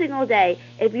every single day,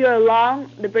 if you're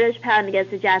long the British pound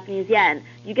against the Japanese yen,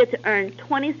 you get to earn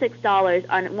 $26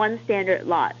 on one standard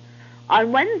lot.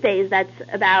 On Wednesdays, that's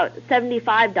about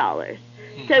 $75.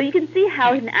 So you can see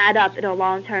how it can add up in a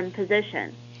long-term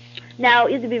position. Now,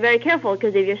 you have to be very careful,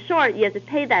 because if you're short, you have to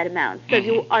pay that amount. So if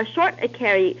you are short a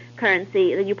carry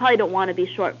currency, then you probably don't want to be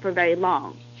short for very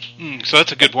long. So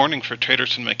that's a good warning for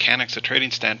traders from the mechanics, a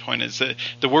trading standpoint. Is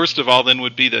the worst of all then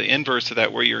would be the inverse of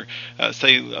that, where you're,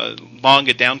 long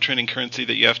a downtrending currency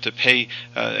that you have to pay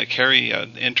a carry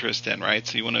interest in, right?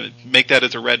 So you want to make that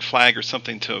as a red flag or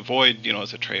something to avoid,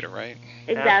 as a trader, right?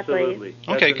 Exactly. Absolutely.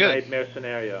 That's okay, a good. nightmare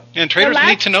scenario. And traders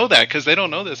need to know that, because they don't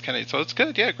know this kind of. So it's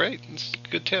good. Yeah, great. It's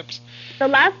good tips. The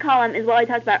last column is what I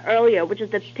talked about earlier, which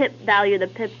is the pip value, the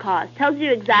pip cost. Tells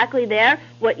you exactly there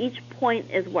what each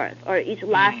point is worth, or each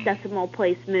last decimal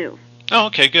place move. Oh,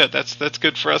 okay, good. That's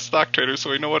good for us stock traders, so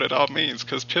we know what it all means,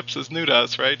 because pips is new to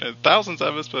us, right? Thousands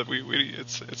of us, but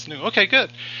it's new. Okay,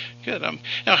 good.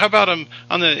 Now, how about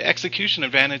on the execution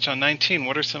advantage on 19?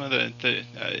 What are some of the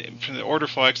from the order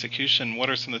flow execution? What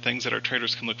are some of the things that our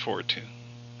traders can look forward to?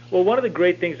 Well, one of the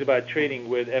great things about trading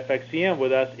with FXCM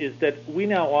with us is that we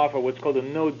now offer what's called a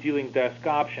no dealing desk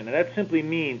option, and that simply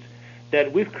means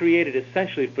that we've created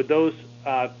essentially for those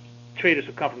traders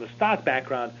who come from the stock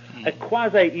background a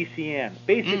quasi-ECN.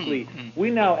 Basically, we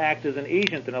now act as an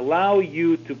agent and allow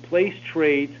you to place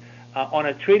trades on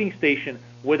a trading station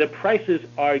where the prices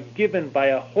are given by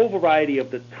a whole variety of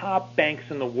the top banks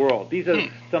in the world. These are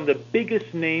some of the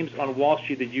biggest names on Wall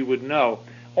Street that you would know,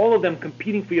 all of them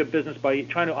competing for your business by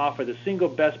trying to offer the single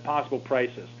best possible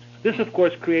prices. This, of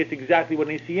course, creates exactly what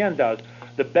an ECN does,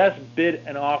 the best bid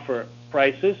and offer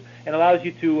prices, and allows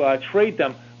you to trade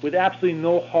them with absolutely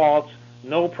no halts,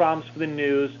 no problems for the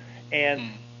news, and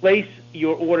place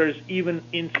your orders even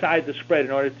inside the spread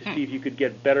in order to see if you could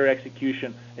get better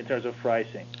execution in terms of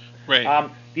pricing. Right.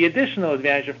 The additional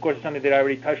advantage, of course, is something that I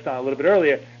already touched on a little bit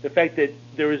earlier, the fact that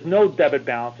there is no debit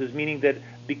balances, meaning that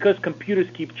because computers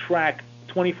keep track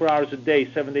 24 hours a day,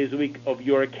 7 days a week of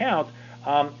your account,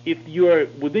 if you're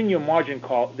within your margin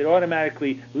call, they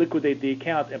automatically liquidate the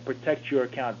account and protect your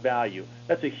account value.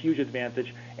 That's a huge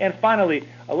advantage. And finally,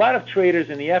 a lot of traders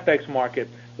in the FX market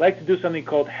like to do something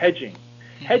called hedging.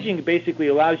 Hedging basically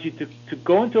allows you to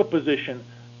go into a position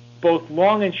both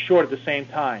long and short at the same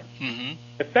time.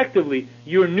 Effectively,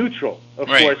 you're neutral, of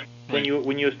course, when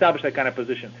you establish that kind of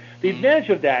position. The advantage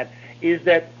of that is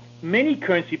that many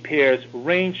currency pairs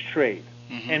range trade,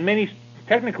 and many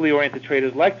technically oriented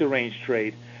traders like to range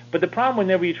trade. But the problem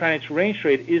whenever you're trying to range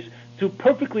trade is to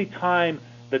perfectly time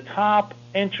the top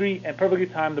entry and perfectly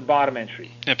time the bottom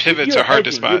entry. And pivots are hard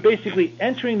to spot. You're basically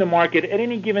entering the market at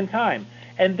any given time,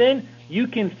 and then you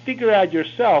can figure out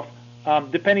yourself,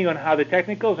 depending on how the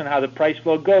technicals and how the price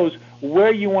flow goes,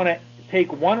 where you want to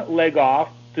take one leg off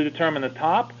to determine the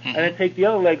top, and then take the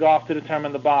other leg off to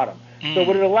determine the bottom. So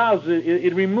what it allows,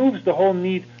 it removes the whole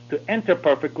need to enter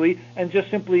perfectly and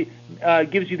just simply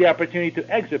gives you the opportunity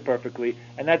to exit perfectly,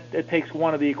 and that takes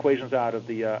one of the equations out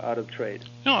of trade.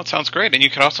 No, it sounds great, and you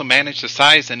can also manage the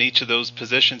size in each of those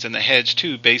positions in the hedge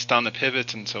too, based on the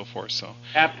pivots and so forth. So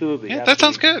absolutely, yeah, that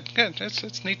sounds good. Good,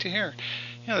 it's neat to hear.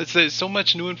 Yeah, it's so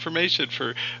much new information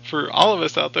for all of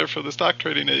us out there for the stock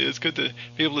trading. It's good to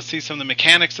be able to see some of the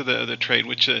mechanics of the trade,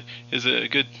 which is a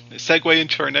good segue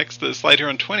into our next slide here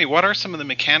on 20. What are some of the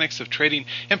mechanics of trading?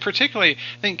 And particularly,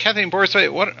 I think Kathy and Boris,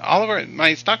 what all of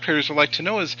my stock traders would like to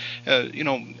know is,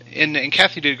 and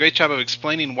Kathy did a great job of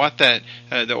explaining what that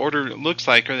the order looks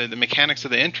like, or the mechanics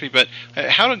of the entry. But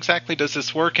how exactly does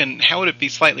this work, and how would it be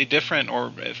slightly different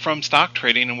or from stock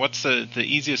trading? And what's the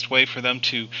easiest way for them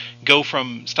to go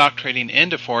from stock trading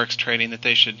into forex trading that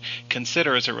they should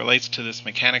consider as it relates to this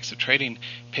mechanics of trading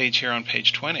page here on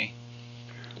page 20?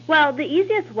 Well, the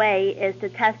easiest way is to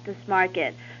test this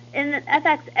market. In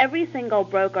FX, every single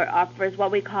broker offers what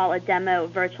we call a demo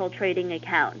virtual trading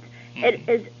account. It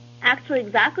is actually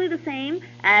exactly the same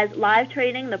as live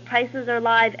trading. The prices are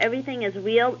live. Everything is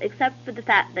real except for the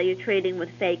fact that you're trading with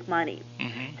fake money.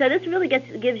 So this really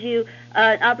gives you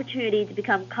an opportunity to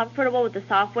become comfortable with the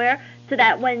software so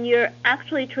that when you're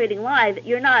actually trading live,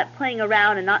 you're not playing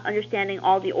around and not understanding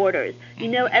all the orders. You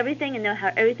know everything and know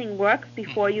how everything works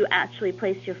before you actually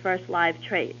place your first live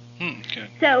trade. Okay.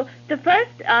 So the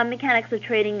first mechanics of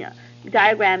trading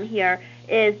diagram here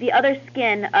is the other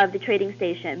skin of the trading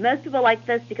station. Most people like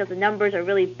this because the numbers are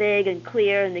really big and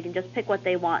clear and they can just pick what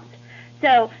they want.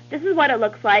 So this is what it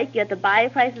looks like. You have the buy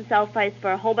price and sell price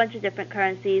for a whole bunch of different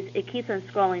currencies. It keeps on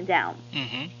scrolling down.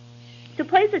 To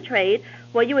place a trade,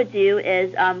 what you would do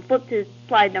is flip to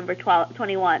slide number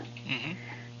 21.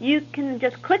 You can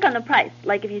just click on the price.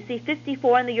 Like if you see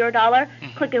 54 in the euro dollar,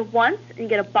 click it once and you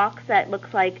get a box that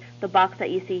looks like the box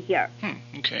that you see here.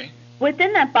 Okay.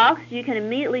 Within that box, you can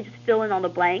immediately just fill in all the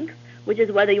blanks, which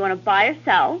is whether you want to buy or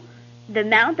sell, the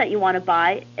amount that you want to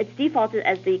buy. It's defaulted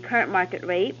as the current market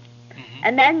rate.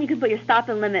 And then you can put your stop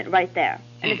and limit right there.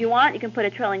 And if you want, you can put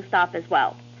a trailing stop as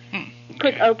well.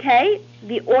 Click OK.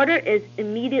 The order is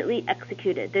immediately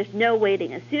executed. There's no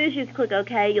waiting. As soon as you click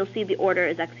OK, you'll see the order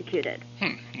is executed.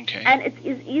 Okay. And it's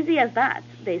as easy as that,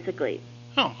 basically.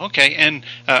 Oh, okay. And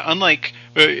unlike,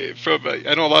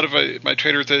 I know a lot of my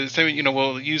traders say,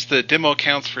 we'll use the demo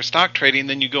accounts for stock trading,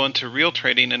 then you go into real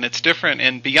trading, and it's different.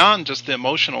 And beyond just the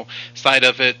emotional side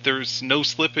of it, there's no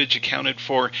slippage accounted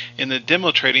for in the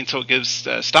demo trading, so it gives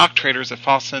stock traders a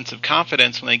false sense of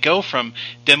confidence when they go from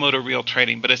demo to real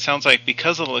trading. But it sounds like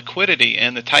because of the liquidity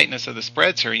and the tightness of the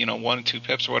spreads here, 1 or 2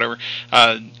 pips or whatever,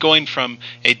 going from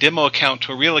a demo account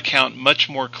to a real account much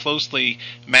more closely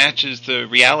matches the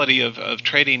reality of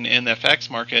trading in the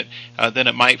FX market than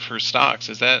it might for stocks.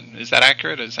 Is that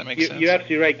accurate? Does that make sense? You're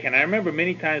absolutely right, Ken. I remember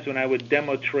many times when I would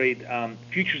demo trade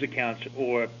futures accounts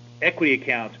or equity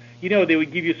accounts, they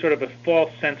would give you sort of a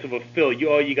false sense of a fill.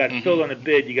 You got filled on the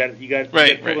bid, you got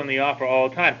filled on the offer all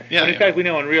the time. Yeah, but in fact, we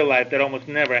know in real life that almost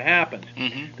never happens.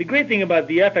 The great thing about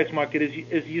the FX market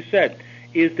is, as you said,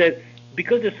 is that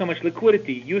because there's so much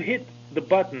liquidity, you hit the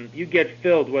button, you get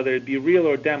filled, whether it be real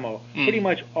or demo, pretty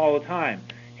much all the time.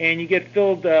 And you get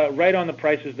filled right on the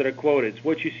prices that are quoted. It's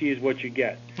what you see is what you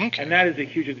get. Okay. And that is a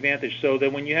huge advantage. So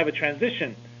that when you have a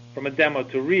transition from a demo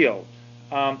to real,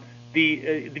 the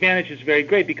advantage is very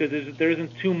great because there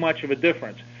isn't too much of a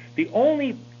difference. The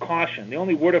only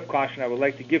word of caution I would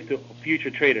like to give to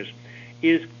future traders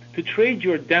is to trade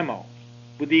your demo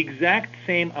with the exact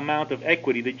same amount of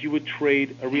equity that you would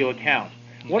trade a real account.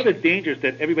 One of the dangers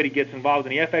that everybody gets involved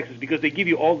in the FX is because they give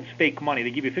you all this fake money.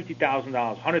 They give you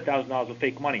 $50,000, $100,000 of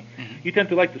fake money. You tend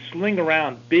to like to sling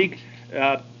around big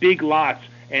lots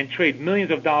and trade millions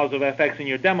of dollars of FX in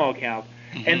your demo account.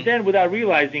 And then without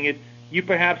realizing it, you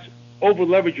perhaps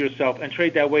over-leverage yourself and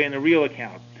trade that way in a real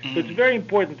account. So it's very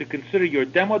important to consider your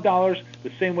demo dollars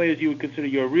the same way as you would consider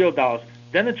your real dollars.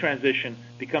 Then the transition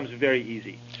becomes very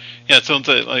easy. Yeah, it sounds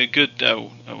like a good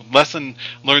lesson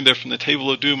learned there from the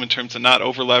table of doom in terms of not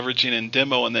over-leveraging in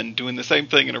demo and then doing the same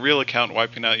thing in a real account,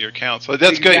 wiping out your account. So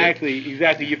that's good.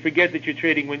 Exactly. You forget that you're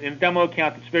trading. In a demo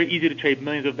account, it's very easy to trade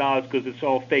millions of dollars because it's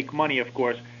all fake money, of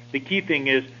course. The key thing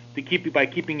is by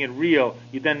keeping it real,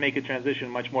 you then make a transition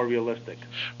much more realistic.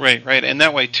 Right, and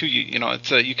that way too,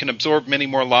 you can absorb many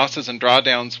more losses and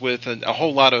drawdowns with a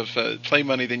whole lot of play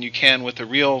money than you can with a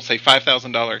real, say,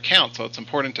 $5,000 account. So it's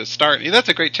important to start. That's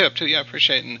a great tip too. Yeah, I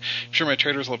appreciate it, and I'm sure my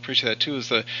traders will appreciate that too. Is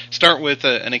to start with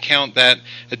a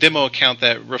demo account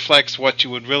that reflects what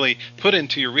you would really put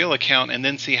into your real account, and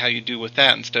then see how you do with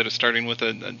that instead of starting with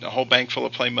a whole bank full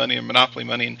of play money or monopoly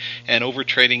money and over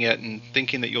trading it and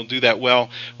thinking that you'll do that well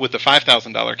with the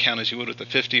 $5,000 account as you would with the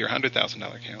 $50,000 or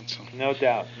 $100,000 account. So. No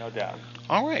doubt.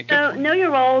 All right. So Know Your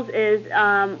Roles is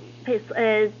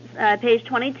page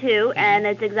 22, and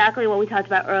it's exactly what we talked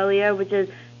about earlier, which is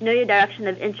know your direction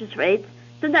of interest rates.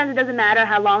 Sometimes it doesn't matter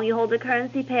how long you hold a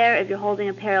currency pair, if you're holding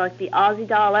a pair like the Aussie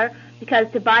dollar,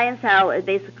 because to buy and sell is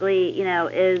basically,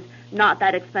 is not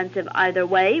that expensive either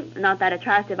way, not that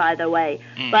attractive either way.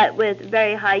 But with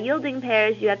very high yielding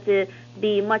pairs, you have to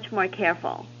be much more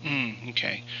careful.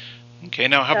 Okay.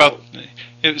 Now, how about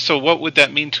what would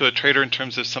that mean to a trader in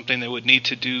terms of something they would need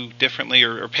to do differently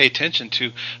or pay attention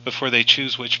to before they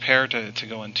choose which pair to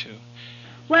go into?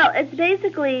 Well, it's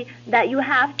basically that you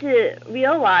have to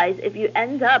realize if you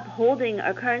end up holding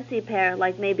a currency pair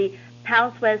like maybe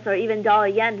pound Swiss or even dollar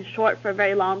yen short for a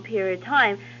very long period of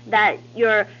time, that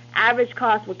your average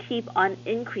cost will keep on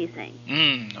increasing.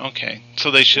 Okay.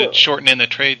 So they should shorten in the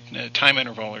trade time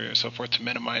interval or so forth to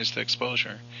minimize the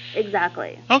exposure.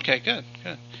 Exactly. Okay, good.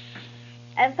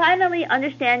 And finally,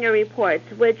 understand your reports,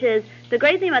 which is the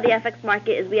great thing about the FX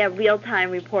market is we have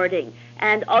real-time reporting.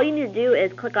 And all you need to do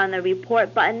is click on the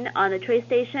report button on the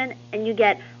TradeStation, and you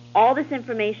get all this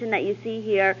information that you see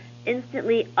here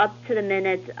instantly up to the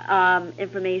minute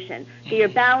information. So your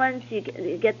balance, you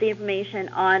get the information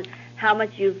on how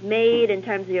much you've made in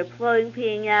terms of your closing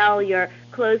P&L, your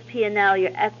closed P&L,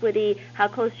 your equity, how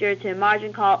close you're to a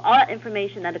margin call, all that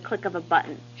information at a click of a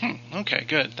button. Okay,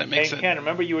 good. That makes sense. Ken,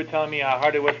 remember you were telling me how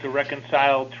hard it was to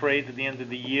reconcile trades at the end of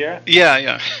the year?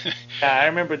 Yeah. I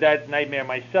remember that nightmare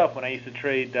myself when I used to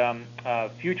trade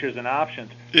futures and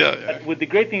options. Yeah. With the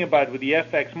great thing with the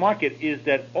FX market is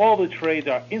that all the trades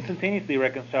are instantaneously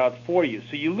reconciled for you.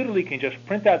 So you literally can just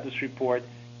print out this report,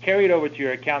 carry it over to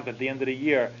your account at the end of the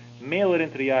year, mail it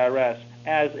into the IRS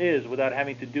as is without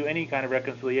having to do any kind of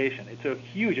reconciliation. It's a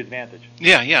huge advantage.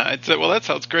 Yeah. Well, that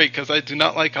sounds great because I do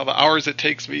not like all the hours it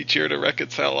takes me each year to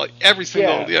reconcile every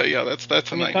single. Yeah.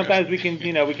 That's a nightmare. Sometimes we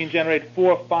can generate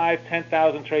 4, 5,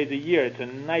 10,000 trades a year. It's a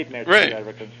nightmare to do that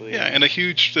reconciliation. Yeah, and a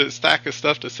huge stack of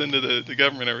stuff to send to the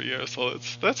government every year. So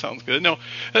that sounds good. No,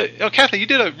 Kathy, you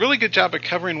did a really good job of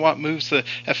covering what moves the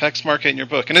FX market in your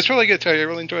book, and it's really good. I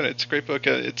really enjoyed it. It's a great book.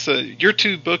 It's your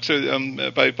two books are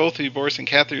by both of you, Boris and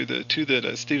Kathy, are the two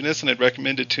that Steve Nissen had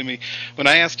recommended to me when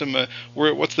I asked him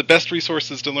what's the best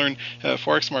resources to learn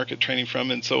forex market trading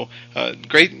from, and so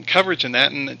great coverage in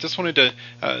that. And I just wanted to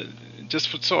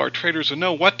just so our traders would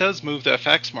know what does move the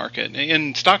FX market.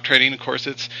 In stock trading, of course,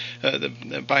 it's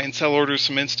the buy and sell orders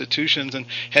from institutions and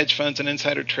hedge funds and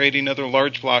insider trading, other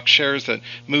large block shares that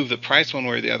move the price one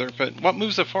way or the other. But what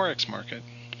moves the forex market?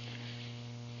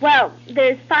 Well,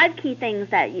 there's 5 key things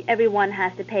that everyone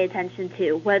has to pay attention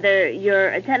to, whether you're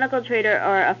a technical trader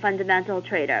or a fundamental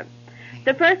trader.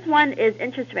 The first one is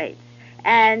interest rates.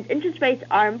 And interest rates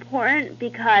are important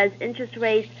because interest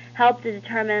rates help to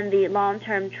determine the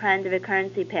long-term trend of a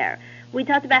currency pair. We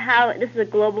talked about how this is a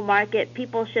global market.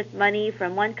 People shift money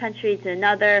from one country to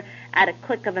another at a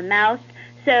click of a mouse.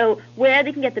 So where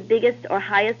they can get the biggest or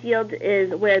highest yield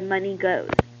is where money goes.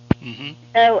 Mm-hmm.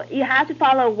 So you have to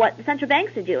follow what the central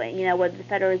banks are doing, whether the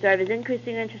Federal Reserve is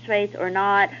increasing interest rates or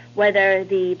not, whether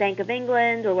the Bank of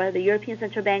England or whether the European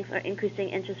central banks are increasing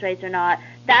interest rates or not.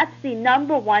 That's the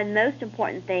number one most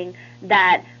important thing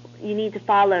that you need to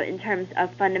follow in terms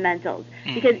of fundamentals.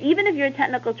 Mm-hmm. Because even if you're a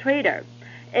technical trader,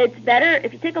 it's better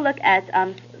if you take a look at,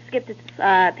 skip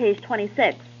to page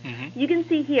 26, mm-hmm. you can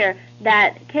see here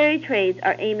that carry trades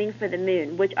are aiming for the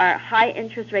moon, which are high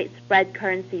interest rate spread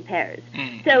currency pairs.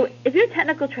 Mm-hmm. So if you're a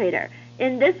technical trader,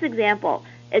 in this example,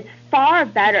 it's far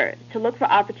better to look for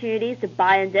opportunities to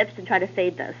buy in dips and try to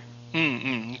fade this.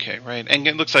 Okay, right. And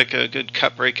it looks like a good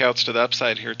cut breakouts to the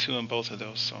upside here, too, in both of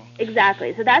those. So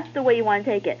exactly. So that's the way you want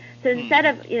to take it. So instead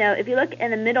of, if you look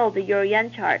in the middle of the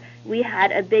Euro-Yen chart, we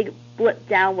had a big blip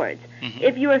downwards. Mm-hmm.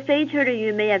 If you were a fade trader,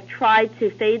 you may have tried to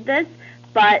fade this,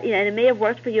 but it may have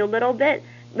worked for you a little bit,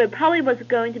 but it probably was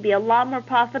going to be a lot more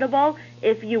profitable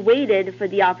if you waited for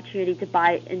the opportunity to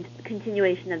buy in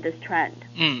continuation of this trend.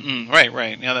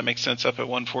 Right. Yeah, that makes sense. Up at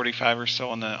 145 or so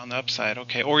on the upside.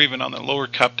 Okay, or even on the lower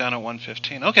cup down at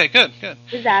 115. Okay, good.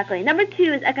 Exactly. Number 2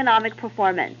 is economic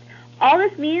performance. All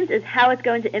this means is how it's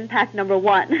going to impact number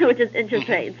 1, which is interest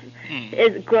rates.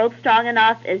 Is growth strong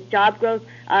enough? Is job growth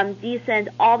decent?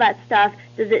 All that stuff.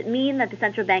 Does it mean that the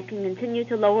central bank can continue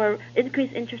to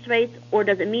increase interest rates, or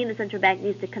does it mean the central bank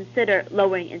needs to consider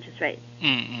lowering interest rates?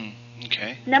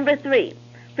 Okay. Number 3,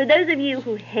 for those of you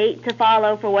who hate to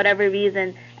follow, for whatever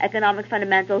reason, economic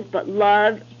fundamentals, but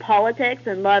love politics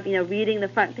and love, reading the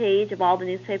front page of all the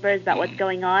newspapers about what's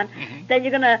going on, then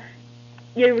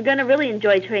you're gonna really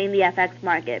enjoy trading the FX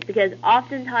market, because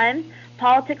oftentimes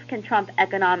politics can trump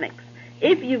economics.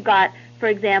 If you've got, for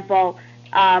example,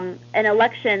 an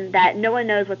election that no one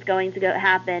knows what's going to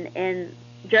happen in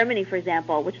Germany, for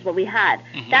example, which is what we had,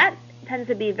 that tends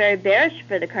to be very bearish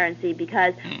for the currency,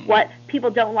 because what people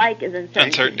don't like is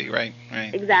uncertainty. Right.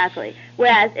 Exactly.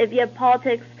 Whereas if you have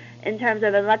politics in terms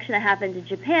of an election that happened in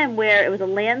Japan, where it was a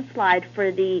landslide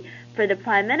for the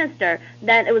prime minister,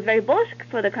 then it was very bullish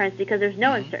for the currency because there's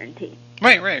no uncertainty.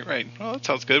 Right. Well, that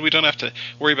sounds good. We don't have to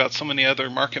worry about so many other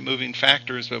market-moving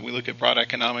factors, but we look at broad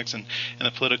economics and the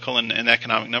political and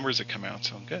economic numbers that come out,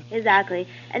 so good. Exactly.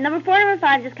 And number 4 and number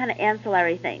 5, just kind of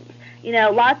ancillary things.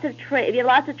 Lots of trade. If you have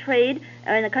lots of trade,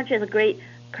 and the country has a great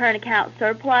current account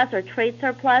surplus or trade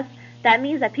surplus, that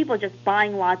means that people are just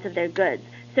buying lots of their goods.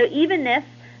 So even if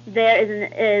there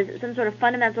is some sort of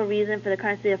fundamental reason for the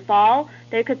currency to fall,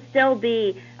 there could still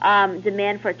be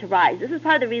demand for it to rise. This is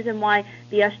part of the reason why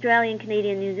the Australian,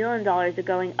 Canadian, New Zealand dollars are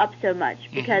going up so much,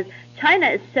 because China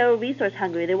is so resource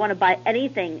hungry. They want to buy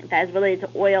anything that is related to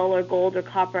oil or gold or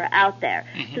copper out there.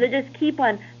 So they just keep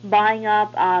on buying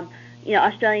up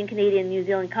Australian, Canadian, New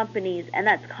Zealand companies, and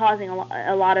that's causing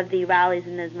a lot of the rallies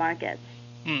in those markets.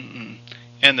 And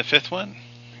the 5th one?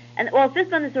 And the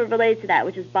 5th one is sort of related to that,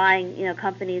 which is buying,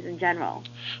 companies in general.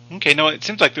 Okay, no, it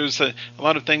seems like there's a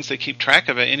lot of things they keep track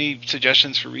of it. Any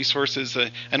suggestions for resources?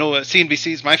 I know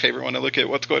CNBC is my favorite one to look at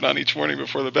what's going on each morning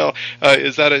before the bell.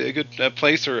 Is that a good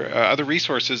place, or other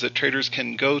resources that traders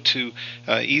can go to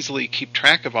easily keep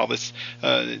track of all this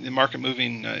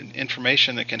market-moving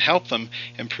information that can help them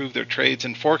improve their trades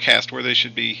and forecast where they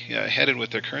should be headed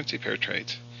with their currency pair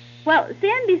trades? Well,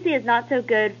 CNBC is not so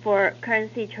good for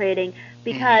currency trading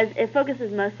because it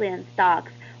focuses mostly on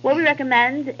stocks. What we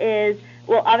recommend is,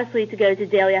 obviously to go to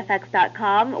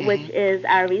dailyfx.com, which is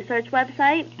our research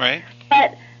website. Right.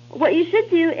 But what you should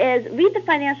do is read the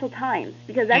Financial Times,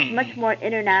 because that's much more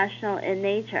international in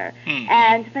nature.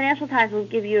 And Financial Times will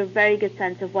give you a very good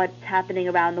sense of what's happening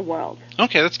around the world.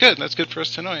 Okay, that's good. That's good for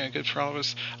us to know. Yeah, good for all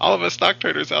of us stock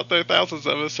traders out there, thousands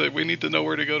of us. We need to know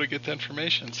where to go to get the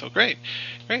information. So great,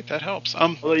 that helps.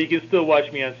 Although you can still watch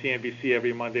me on CNBC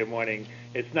every Monday morning.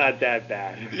 It's not that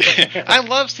bad. I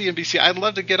love CNBC. I'd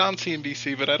love to get on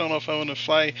CNBC, but I don't know if I want to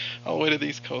fly all the way to the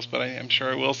East Coast, but I'm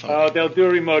sure I will someday. Oh, they'll do a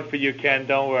remote for you, Ken.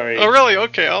 Don't worry. Oh, really?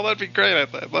 Okay. Oh, that'd be great.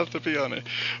 I'd love to be on it.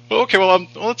 Well, okay. Well,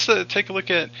 let's take a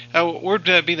look at what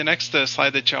would be the next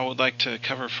slide that y'all would like to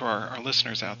cover for our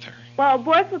listeners out there. Well,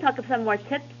 Boris will talk about some more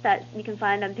tips that you can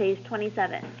find on page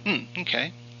 27.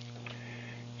 Okay.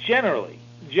 Generally,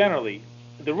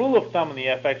 the rule of thumb in the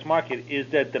FX market is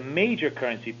that the major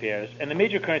currency pairs, and the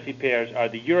major currency pairs are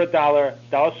the euro dollar,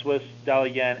 dollar Swiss, dollar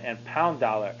yen, and pound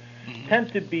dollar,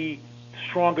 tend to be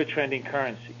stronger trending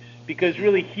currencies. Because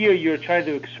really here you're trying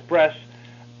to express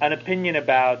an opinion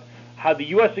about how the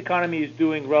U.S. economy is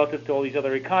doing relative to all these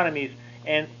other economies,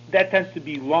 and that tends to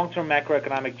be long-term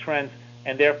macroeconomic trends,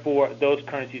 and therefore those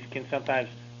currencies can sometimes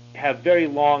have very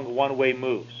long one-way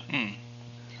moves. Mm.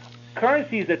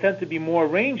 Currencies that tend to be more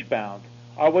range-bound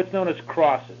are what's known as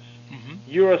crosses. Mm-hmm.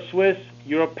 Euro Swiss,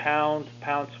 Euro pound,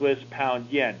 pound Swiss, pound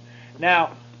yen.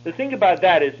 Now, the thing about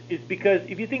that is because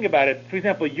if you think about it, for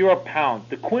example, Euro pound,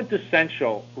 the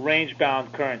quintessential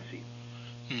range-bound currency.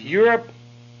 Mm-hmm. Europe,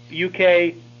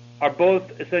 UK are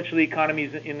both essentially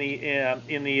economies in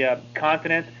the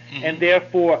continent, mm-hmm. and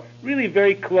therefore really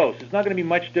very close. There's not going to be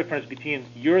much difference between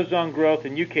Eurozone growth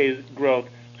and UK's growth,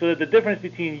 so that the difference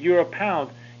between Euro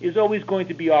pound is always going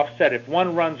to be offset. If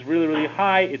one runs really, really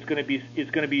high, it's going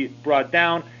to be brought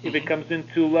down. Mm-hmm. If it comes in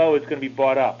too low, it's going to be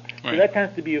brought up. Right. So that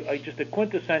tends to be just a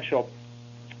quintessential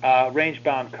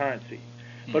range-bound currency.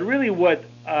 Mm-hmm. But really, what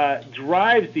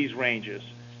drives these ranges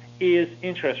is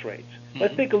interest rates. Mm-hmm.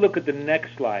 Let's take a look at the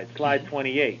next slide, slide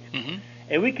 28, mm-hmm.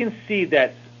 and we can see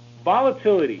that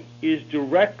volatility is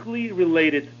directly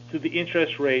related to the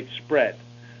interest rate spread.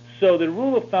 So the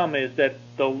rule of thumb is that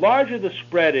the larger the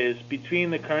spread is between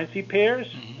the currency pairs,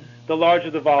 mm-hmm. the larger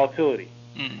the volatility.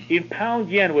 Mm-hmm. In pound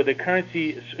yen, where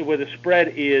the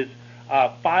spread is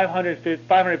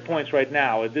 500 points right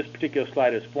now, at this particular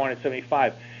slide is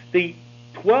 475, the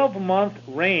 12-month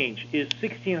range is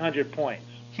 1,600 points.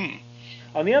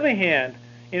 On the other hand,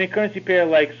 in a currency pair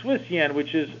like Swiss yen,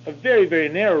 which is a very, very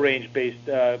narrow range-based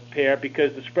pair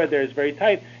because the spread there is very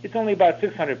tight, it's only about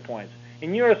 600 points.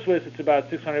 In Euro Swiss, it's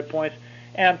about 600 points.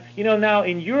 And, now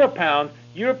in Euro pound,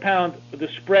 the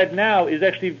spread now is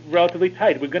actually relatively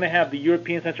tight. We're going to have the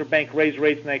European Central Bank raise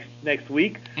rates next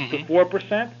week mm-hmm. to 4%.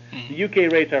 Mm-hmm. The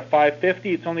UK rates are 5.50.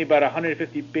 It's only about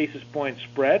 150 basis point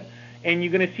spread. And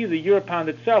you're going to see the Euro pound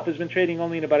itself has been trading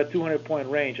only in about a 200-point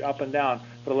range up and down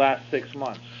for the last 6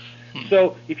 months. Hmm.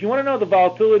 So if you want to know the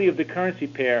volatility of the currency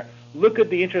pair, look at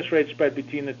the interest rate spread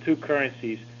between the two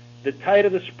currencies. The tighter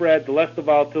the spread, the less the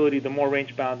volatility, the more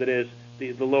range-bound it is,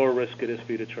 the lower risk it is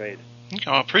for you to trade. Okay,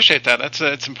 I appreciate that.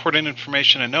 It's important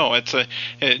information to know. It's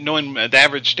knowing the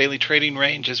average daily trading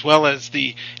range as well as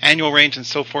the annual range and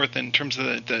so forth in terms of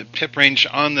the pip range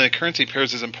on the currency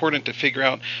pairs is important to figure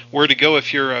out where to go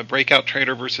if you're a breakout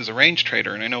trader versus a range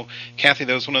trader. And I know, Kathy,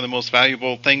 that was one of the most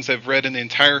valuable things I've read in the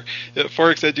entire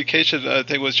Forex education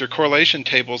thing was your correlation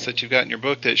tables that you've got in your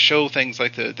book that show things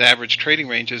like the average trading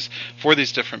ranges for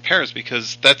these different pairs,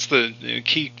 because that's the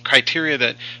key criteria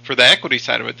that for the equity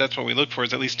side of it, that's what we look for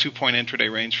is at least 2-point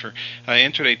intraday range for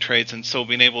intraday trades, and so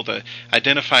being able to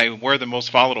identify where the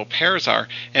most volatile pairs are.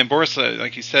 And Boris,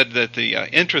 like you said, that the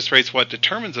interest rate's what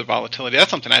determines the volatility. That's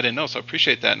something I didn't know, so I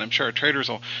appreciate that, and I'm sure our traders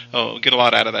will get a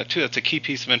lot out of that too. That's a key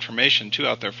piece of information too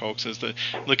out there, folks, is to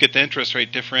look at the interest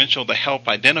rate differential to help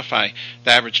identify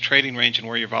the average trading range and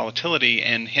where your volatility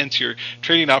and hence your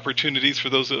trading opportunities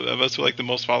for those of us who like the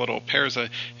most volatile pairs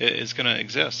is going to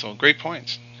exist. So great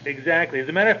points. Exactly. As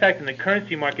a matter of fact, in the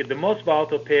currency market, the most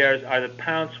volatile pairs are the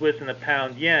pound Swiss and the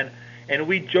pound yen, and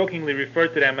we jokingly refer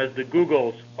to them as the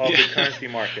Googles of the currency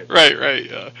market. Right.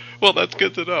 Well, that's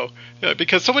good to know. Yeah,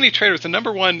 because so many traders, the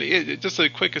number one, just a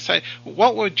quick aside,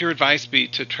 what would your advice be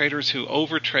to traders who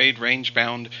overtrade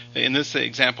range-bound, in this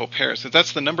example, pairs? So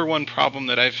that's the number one problem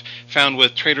that I've found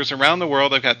with traders around the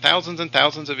world. I've got thousands and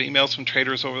thousands of emails from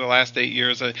traders over the last 8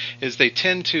 years, is they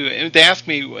tend to, they ask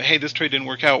me, hey, this trade didn't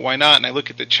work out, why not? And I look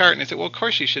at the chart and I say, well, of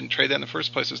course you shouldn't trade that in the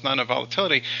first place. There's not enough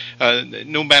volatility.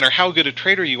 No matter how good a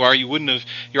trader you are,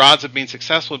 your odds of being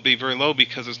successful would be very low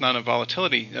because there's not enough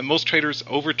volatility. Most traders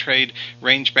overtrade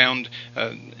range-bound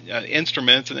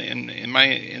instruments, in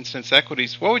my instance,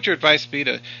 equities. What would your advice be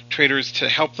to traders to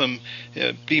help them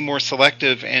be more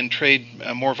selective and trade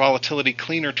more volatility,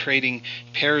 cleaner trading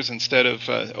pairs instead of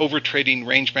overtrading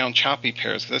range-bound choppy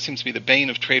pairs? Because that seems to be the bane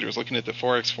of traders, looking at the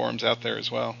Forex forums out there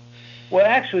as well. Well,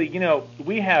 actually,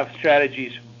 we have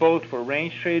strategies both for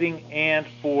range trading and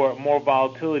for more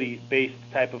volatility-based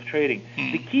type of trading.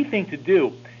 The key thing to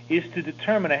do is to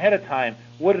determine ahead of time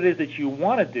what it is that you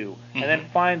want to do, and then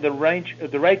find the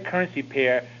right currency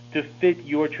pair to fit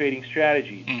your trading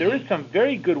strategy. There is some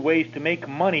very good ways to make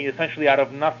money essentially out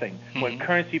of nothing. When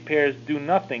currency pairs do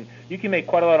nothing, you can make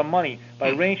quite a lot of money by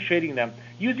range trading them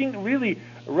using really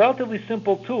relatively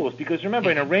simple tools, because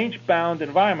remember, in a range-bound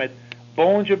environment,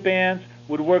 Bollinger Bands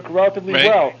would work relatively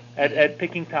well at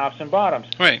picking tops and bottoms.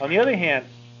 Right. On the other hand,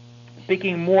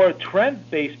 picking more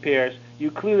trend-based pairs,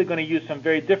 you're clearly going to use some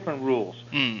very different rules.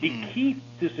 The key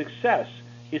to success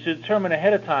is to determine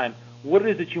ahead of time what it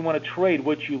is that you want to trade,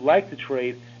 what you like to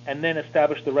trade, and then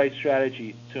establish the right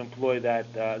strategy to employ that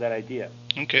idea.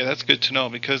 Okay, that's good to know,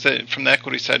 because from the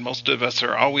equity side, most of us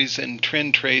are always in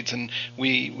trend trades, and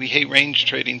we hate range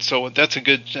trading. So that's a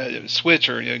good switch,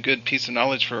 or a good piece of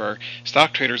knowledge for our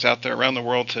stock traders out there around the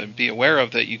world to be aware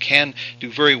of, that you can do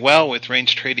very well with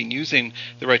range trading using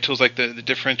the right tools like the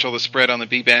differential, the spread on the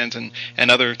B-bands,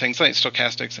 and other things like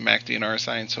stochastics and MACD and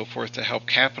RSI and so forth to help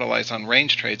capitalize on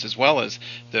range trades as well as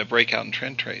the breakout and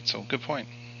trend trades. So good point.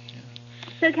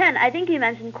 So, Ken, I think you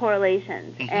mentioned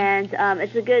correlations, and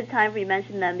it's a good time for you to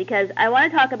mention them, because I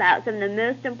want to talk about some of the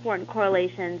most important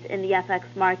correlations in the FX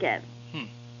market.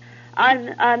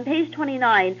 On page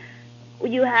 29,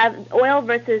 you have oil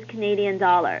versus Canadian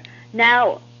dollar.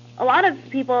 Now, a lot of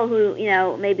people who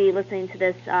may be listening to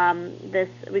this this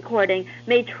recording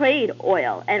may trade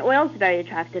oil, and oil is very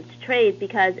attractive to trade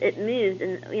because it moves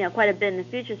in quite a bit in the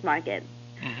futures market.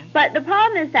 But the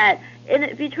problem is that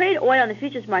if you trade oil in the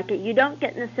futures market, you don't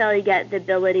necessarily get the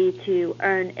ability to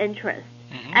earn interest.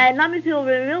 And not many people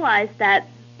really realize that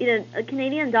a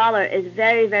Canadian dollar is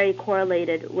very, very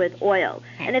correlated with oil.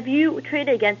 And if you trade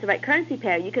it against the right currency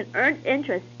pair, you can earn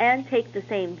interest and take the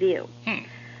same view.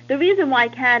 The reason why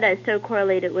Canada is so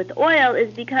correlated with oil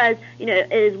is because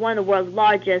it is one of the world's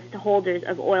largest holders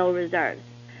of oil reserves.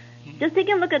 Just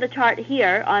taking a look at the chart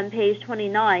here on page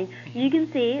 29, you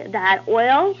can see that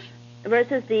oil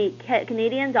versus the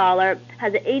Canadian dollar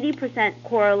has an 80%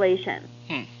 correlation.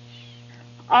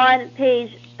 On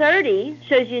page 30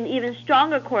 shows you an even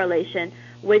stronger correlation,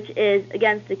 which is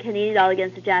against the Canadian dollar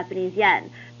against the Japanese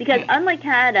yen. Because unlike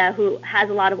Canada, who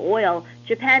has a lot of oil,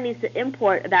 Japan needs to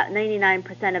import about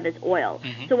 99% of its oil.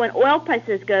 So when oil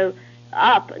prices go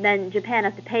up, then Japan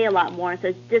has to pay a lot more.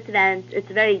 So it's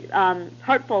very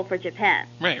hurtful for Japan.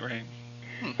 Right.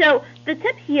 So the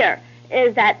tip here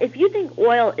is that if you think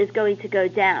oil is going to go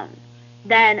down,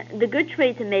 then the good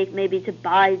trade to make may be to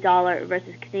buy dollar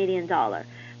versus Canadian dollar,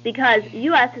 because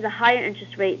U.S. has a higher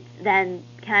interest rate than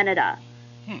Canada.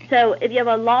 So if you have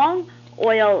a long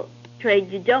oil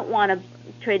trade, you don't want to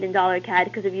trade in dollar CAD,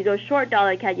 because if you go short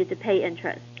dollar CAD, you have to pay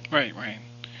interest. Right.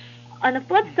 On the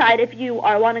flip side, if you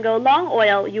want to go long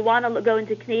oil, you want to go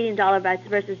into Canadian dollar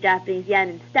versus Japanese yen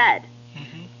instead,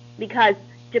 because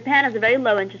Japan has a very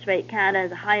low interest rate, Canada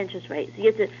has a high interest rate.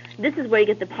 So this is where you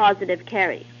get the positive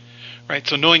carry. Right,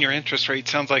 so knowing your interest rate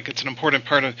sounds like it's an important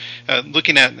part of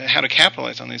looking at how to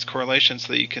capitalize on these correlations,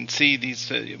 so that you can see these,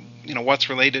 what's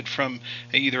related from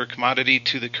either a commodity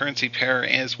to the currency pair,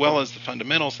 as well as the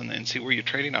fundamentals, and see where your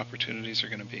trading opportunities are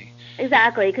going to be.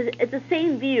 Exactly, because it's the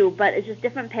same view, but it's just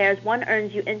different pairs. One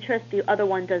earns you interest, the other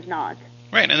one does not.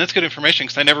 Right, and that's good information,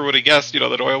 because I never would have guessed,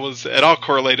 that oil was at all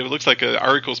correlated. It looks like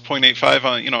R equals 0.85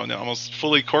 on, almost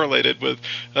fully correlated with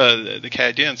the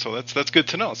CAD yen. So that's good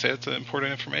to know. So that's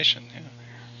important information. Yeah.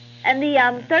 And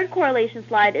the third correlation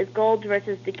slide is gold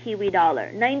versus the Kiwi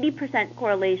dollar. 90%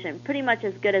 correlation, pretty much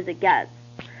as good as it gets.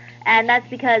 And that's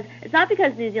because it's not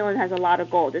because New Zealand has a lot of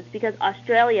gold. It's because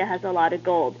Australia has a lot of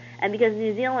gold. And because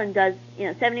New Zealand does,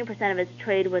 70% of its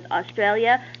trade with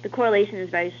Australia, the correlation is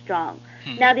very strong.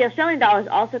 Now, the Australian dollar is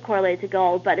also correlated to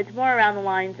gold, but it's more around the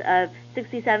lines of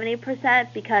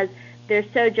 60-70%, because they're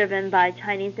so driven by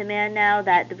Chinese demand now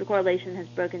that the correlation has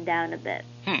broken down a bit.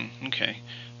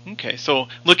 Okay, so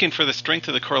looking for the strength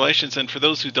of the correlations, and for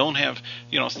those who don't have,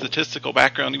 statistical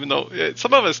background, even though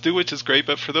some of us do, which is great,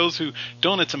 but for those who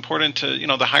don't, it's important to,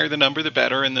 the higher the number, the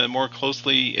better, and the more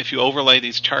closely, if you overlay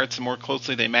these charts, the more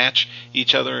closely they match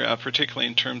each other, particularly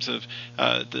in terms of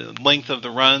the length of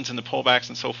the runs and the pullbacks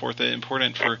and so forth. It's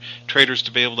important for traders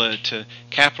to be able to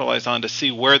capitalize on, to see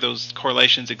where those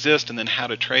correlations exist and then how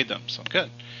to trade them. So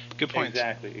good points.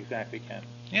 Exactly, Ken.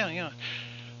 Yeah.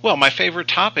 Well, my favorite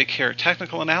topic here,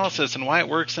 technical analysis and why it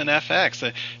works in FX.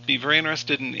 I'd be very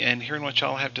interested in hearing what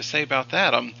y'all have to say about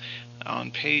that. On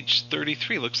page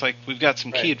 33, looks like we've got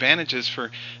some key advantages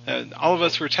for all of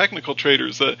us who are technical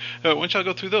traders. Why don't y'all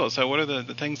go through those? What are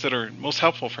the things that are most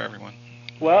helpful for everyone?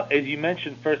 Well, as you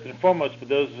mentioned, first and foremost, for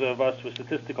those of us with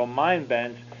statistical mind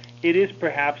bends, it is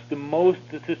perhaps the most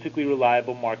statistically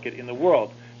reliable market in the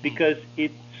world, because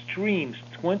it streams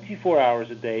 24 hours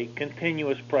a day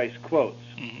continuous price quotes.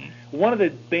 One of the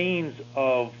banes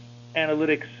of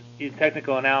analytics in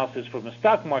technical analysis from a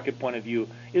stock market point of view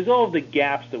is all of the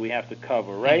gaps that we have to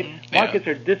cover, right? Markets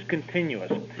are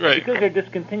discontinuous. Right. Because they're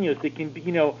discontinuous, they can be,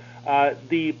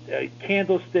 the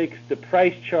candlesticks, the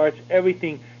price charts,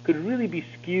 everything could really be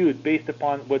skewed based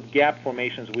upon what gap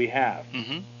formations we have.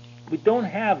 We don't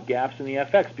have gaps in the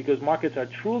FX because markets are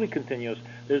truly continuous.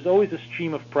 There's always a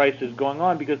stream of prices going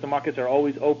on because the markets are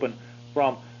always open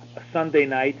from a Sunday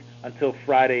night until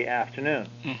Friday afternoon.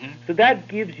 So that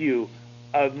gives you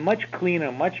a much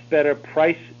cleaner, much better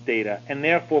price data, and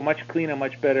therefore much cleaner,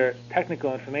 much better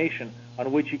technical information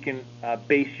on which you can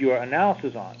base your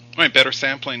analysis on. Right, better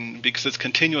sampling because it's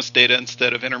continuous data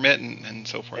instead of intermittent and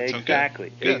so forth.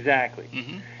 Exactly, so exactly.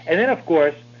 Mm-hmm. And then, of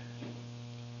course,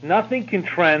 nothing can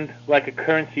trend like a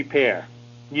currency pair.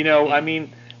 You know, I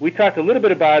mean, we talked a little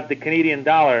bit about the Canadian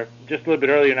dollar just a little bit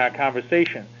earlier in our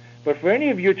conversation. But for any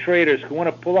of you traders who want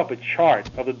to pull up a chart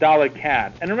of the dollar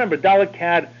CAD, and remember, dollar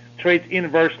CAD trades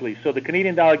inversely, so the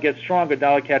Canadian dollar gets stronger,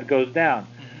 dollar CAD goes down.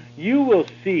 Mm-hmm. You will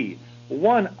see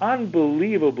one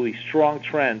unbelievably strong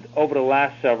trend over the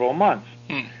last several months.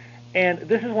 And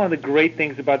this is one of the great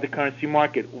things about the currency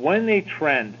market. When they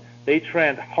trend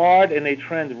hard, and they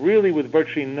trend really with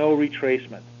virtually no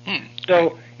retracement.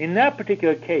 So in that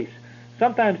particular case,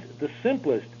 sometimes the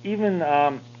simplest, even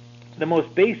the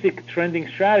most basic trending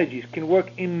strategies can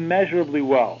work immeasurably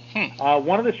well.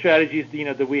 One of the strategies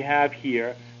that we have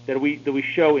here that we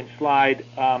show in slide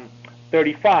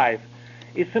 35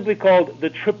 is simply called the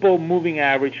triple moving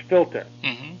average filter.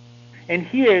 Mm-hmm. And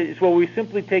here is where we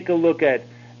simply take a look at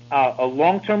a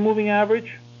long-term moving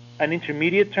average, an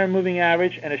intermediate-term moving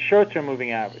average, and a short-term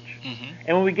moving average. Mm-hmm.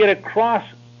 And when we get a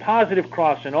positive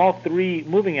cross in all three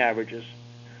moving averages,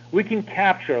 we can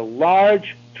capture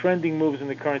large trending moves in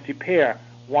the currency pair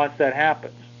once that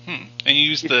happens. And you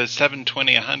use the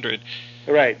 720-100.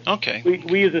 Right. Okay.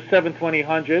 We use a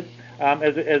 720-100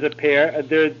 as a pair.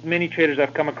 There are many traders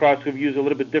I've come across who've used a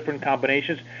little bit different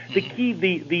combinations. The key,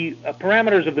 the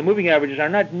parameters of the moving averages are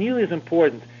not nearly as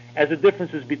important as the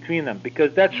differences between them,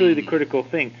 because that's really the critical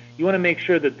thing. You want to make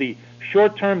sure that the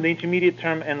short-term, the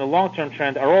intermediate-term, and the long-term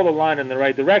trend are all aligned in the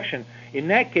right direction. In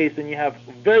that case, then you have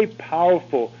very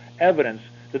powerful evidence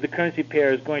that the currency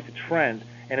pair is going to trend.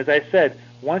 And as I said,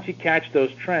 once you catch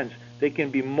those trends, they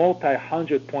can be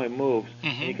multi-100-point moves,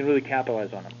 and you can really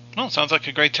capitalize on them. Oh, sounds like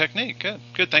a great technique.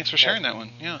 Good. Thanks for sharing that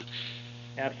one. Yeah.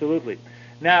 Absolutely.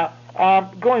 Now,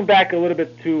 going back a little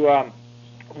bit to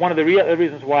one of the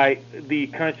reasons why the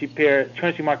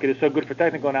currency market is so good for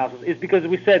technical analysis is because,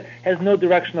 we said, has no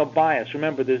directional bias.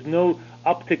 Remember, there's no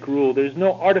uptick rule. There's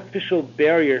no artificial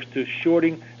barriers to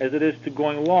shorting as it is to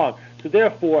going long. So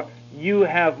therefore, you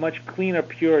have much cleaner,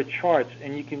 pure charts,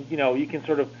 and you can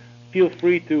sort of feel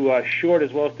free to short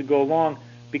as well as to go long,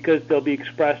 because they'll be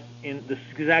expressed in the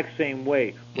exact same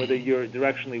way, whether you're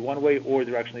directionally one way or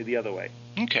directionally the other way.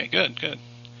 Okay, good.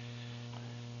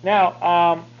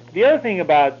 Now, the other thing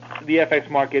about the FX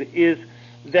market is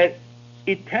that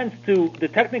it tends to, the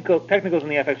technicals in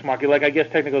the FX market, like I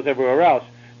guess technicals everywhere else,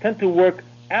 tend to work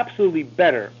absolutely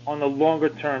better on the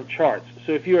longer-term charts.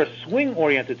 So if you're a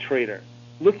swing-oriented trader,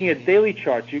 looking at daily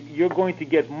charts, you're going to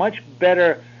get much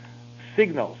better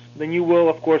signals than you will,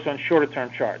 of course, on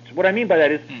shorter-term charts. What I mean by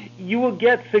that is you will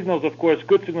get signals, of course,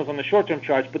 good signals on the short-term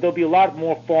charts, but there'll be a lot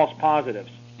more false positives.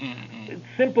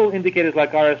 Simple indicators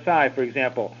like RSI, for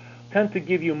example, tend to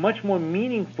give you much more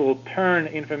meaningful turn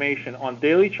information on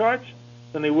daily charts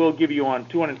than they will give you on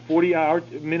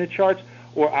 240-minute charts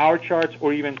or hour charts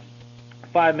or even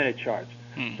 5-minute charts.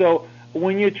 So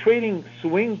when you're trading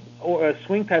swing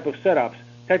type of setups,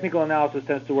 technical analysis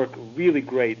tends to work really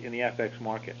great in the FX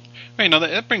market. Right. Now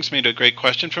that brings me to a great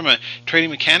question. From a trading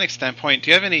mechanics standpoint,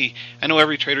 do you have any, I know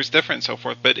every trader is different and so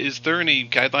forth, but is there any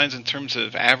guidelines in terms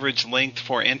of average length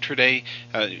for intraday,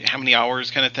 how many hours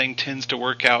kind of thing tends to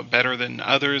work out better than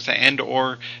others, and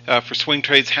or for swing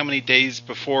trades, how many days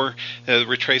before the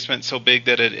retracement is so big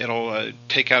that it'll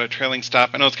take out a trailing stop?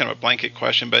 I know it's kind of a blanket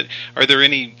question, but are there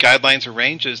any guidelines or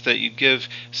ranges that you give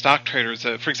stock traders?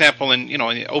 For example, in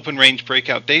open range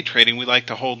breakout day trading, we like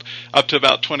to hold up to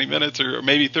about 20 minutes or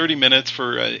maybe 30 minutes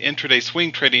for intraday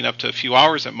swing trading, up to a few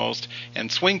hours at most,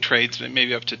 and swing trades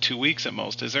maybe up to 2 weeks at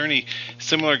most. Is there any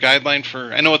similar guideline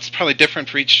for, I know it's probably different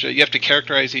for each, you have to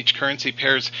characterize each currency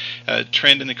pair's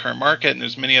trend in the current market, and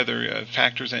there's many other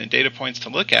factors and data points to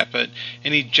look at, but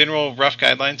any general rough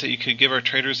guidelines that you could give our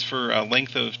traders for a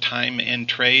length of time in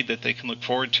trade that they can look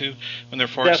forward to when they're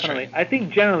forex Definitely. trading? I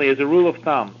think generally, as a rule of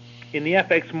thumb, in the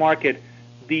FX market,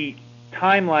 the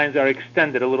timelines are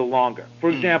extended a little longer. For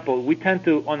example, we tend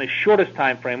to, on the shortest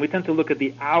time frame, we tend to look at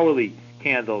the hourly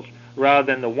candles rather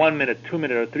than the 1 minute, 2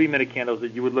 minute, or 3 minute candles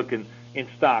that you would look in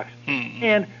stocks.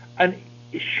 And a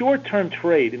short-term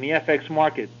trade in the FX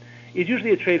market is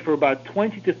usually a trade for about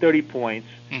 20 to 30 points,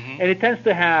 and it tends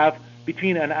to have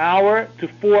between an hour to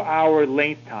 4 hour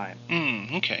length time.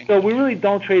 Okay. So we really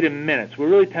don't trade in minutes. We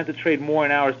really tend to trade more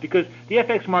in hours, because the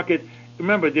FX market,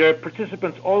 remember, there are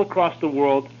participants all across the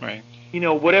world. Right.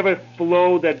 whatever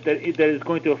flow that is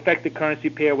going to affect the currency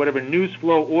pair, whatever news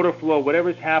flow, order flow, whatever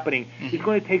is happening, is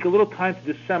going to take a little time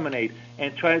to disseminate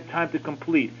and time to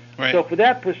complete. Right. So for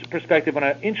that perspective, on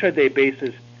an intraday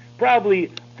basis,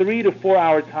 probably 3 to 4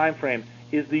 hour time frame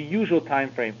is the usual time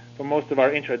frame for most of our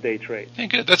intraday trades. Okay,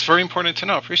 good. That's very important to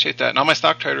know. Appreciate that. And all my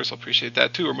stock traders will appreciate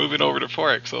that too. We're moving over to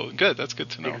Forex, so good. That's good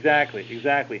to know. Exactly.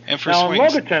 And for now, swings, on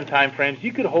longer term time frames,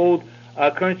 you could hold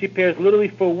currency pairs literally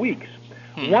for weeks.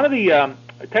 One of the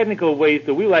technical ways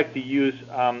that we like to use,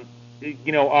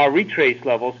 our retrace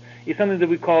levels is something that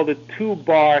we call the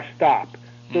 2-bar stop.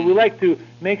 So we like to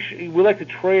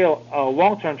trail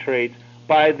long-term trades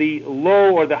by the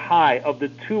low or the high of the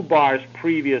 2 bars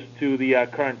previous to the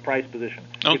current price position.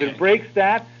 Okay. If it breaks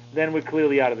that, then we're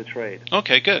clearly out of the trade.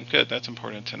 Okay, good. That's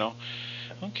important to know.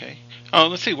 Okay.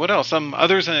 Let's see what else.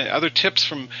 Other tips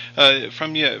from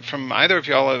either of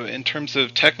y'all in terms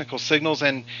of technical signals,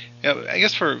 and I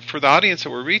guess for the audience that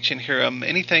we're reaching here,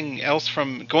 anything else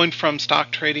from going from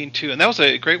stock trading to, and that was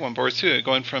a great one, Boris, too,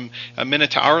 going from a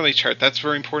minute to hourly chart. That's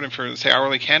very important for, say,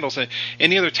 hourly candles.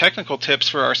 Any other technical tips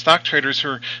for our stock traders who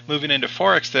are moving into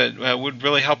Forex that would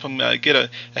really help them get a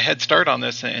head start on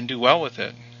this and do well with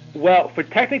it? Well, for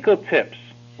technical tips,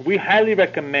 we highly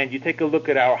recommend you take a look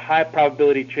at our high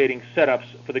probability trading setups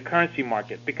for the currency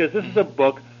market, because this is a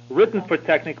book written for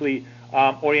technically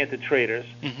oriented traders.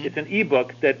 It's an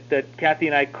ebook that Kathy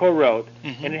and I co-wrote,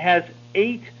 and it has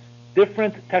 8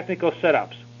 different technical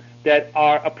setups that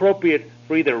are appropriate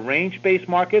for either range-based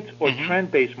markets or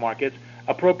trend-based markets,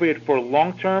 appropriate for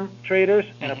long-term traders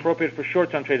and appropriate for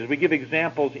short-term traders. We give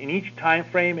examples in each time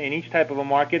frame, in each type of a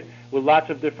market, with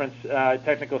lots of different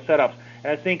technical setups.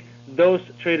 And I think those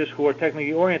traders who are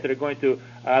technically oriented are going to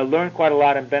learn quite a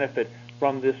lot and benefit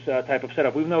from this type of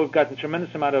setup. We've gotten a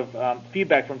tremendous amount of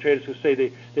feedback from traders who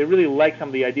say they really like some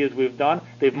of the ideas we've done.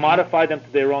 They've modified them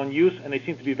to their own use, and they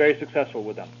seem to be very successful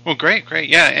with them. Well, great,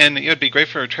 yeah, and it would be great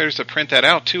for traders to print that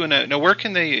out too. And now, where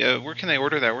can they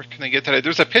order that? Where can they get that?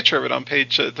 There's a picture of it on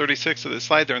page 36 of the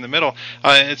slide there in the middle.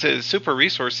 It's a super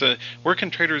resource. Where can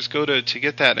traders go to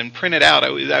get that and print it out? I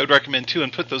would recommend too,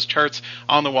 and put those charts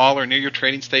on the wall or near your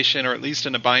trading station, or at least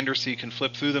in a binder so you can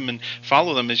flip through them and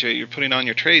follow them as you're putting on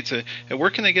your trades. Where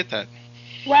can they get that?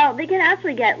 Well, they can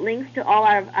actually get links to all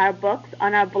our books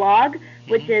on our blog,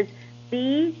 which is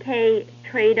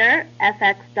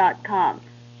bktraderfx.com.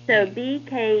 So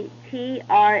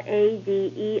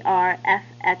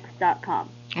bktraderfx.com.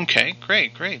 Okay,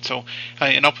 great. So,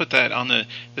 and I'll put that on the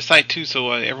site too,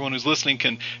 so everyone who's listening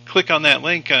can click on that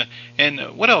link. And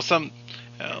what else?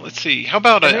 Let's see. How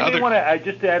about other?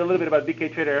 Just to add a little bit about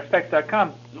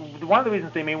bktraderfx.com. One of the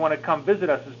reasons they may want to come visit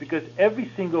us is because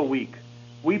every single week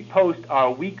we post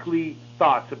our weekly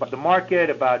thoughts about the market,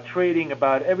 about trading,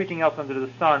 about everything else under the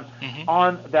sun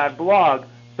on that blog.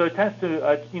 So it tends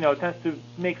to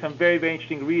make some very, very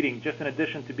interesting reading, just in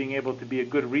addition to being able to be a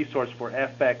good resource for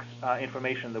FX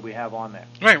information that we have on there.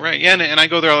 Right. Yeah, and I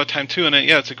go there all the time too, and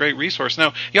it's a great resource.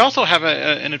 Now, you also have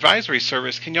an advisory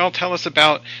service. Can you all tell us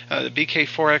about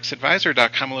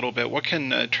bkforexadvisor.com a little bit? What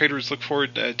can traders look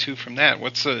forward to from that?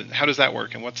 How does that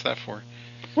work, and what's that for?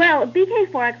 Well,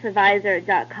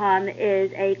 bkforexadvisor.com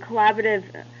is a collaborative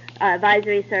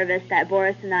advisory service that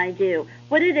Boris and I do.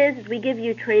 What it is we give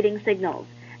you trading signals.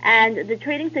 And the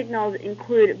trading signals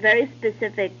include very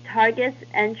specific targets,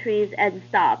 entries, and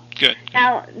stops. Good.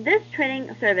 Now, this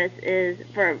trading service is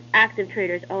for active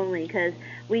traders only, because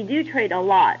we do trade a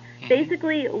lot.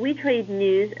 Basically, we trade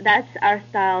news. That's our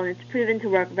style, and it's proven to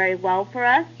work very well for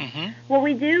us. What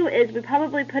we do is we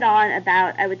probably put on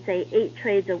about, I would say, 8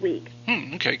 trades a week.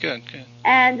 Okay, good.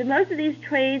 And most of these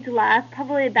trades last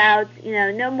probably about,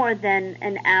 no more than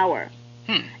an hour.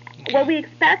 Okay. What we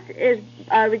expect is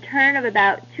a return of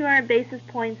about 200 basis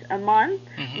points a month.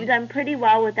 We've done pretty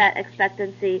well with that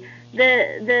expectancy.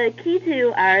 The key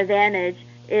to our advantage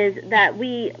is that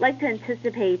we like to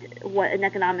anticipate what an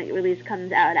economic release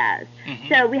comes out as.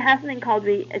 So we have something called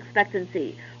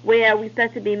expectancy, where we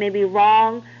expect to be maybe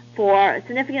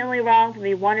significantly wrong for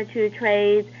maybe 1 or 2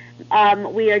 trades.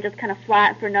 We are just kind of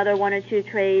flat for another 1 or 2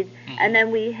 trades, and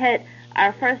then we hit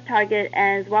our first target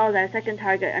as well as our second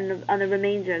target on the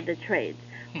remainder of the trades.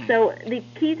 So the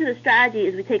key to the strategy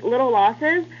is we take little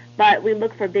losses, but we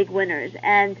look for big winners,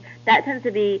 and that tends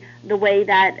to be the way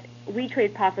that we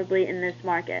trade profitably in this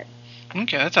market.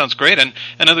 Okay, that sounds great. And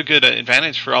another good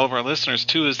advantage for all of our listeners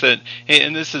too is that,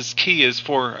 and this is key, is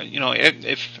for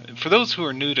if for those who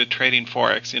are new to trading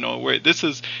forex, where this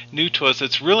is new to us,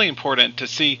 it's really important to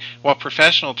see what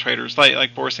professional traders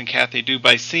like Boris and Kathy do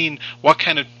by seeing what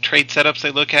kind of trade setups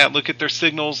they look at their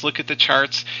signals, look at the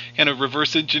charts, kind of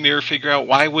reverse engineer, figure out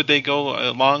why would they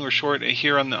go long or short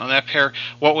here on that pair,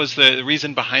 what was the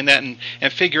reason behind that, and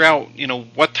figure out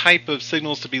what type of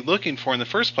signals to be looking for in the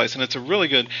first place. And it's a really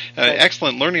good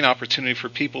excellent learning opportunity for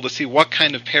people to see what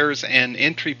kind of pairs and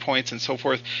entry points and so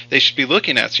forth they should be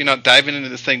looking at. So you're not diving into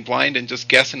this thing blind and just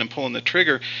guessing and pulling the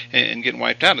trigger and getting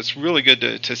wiped out. It's really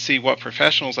good to see what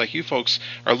professionals like you folks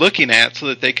are looking at so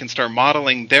that they can start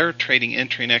modeling their trading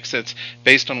entry and exits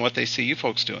based on what they see you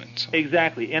folks doing. So.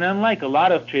 Exactly. And unlike a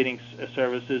lot of trading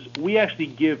services, we actually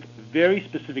give very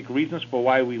specific reasons for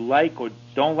why we like or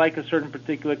don't like a certain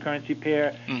particular currency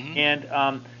pair,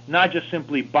 and not just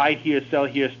simply buy here, sell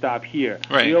here, stop here.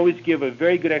 Right. We always give a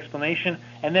very good explanation,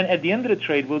 and then at the end of the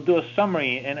trade, we'll do a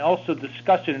summary and also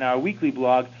discuss it in our weekly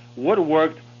blog, what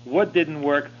worked, what didn't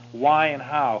work, why, and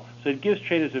how. So it gives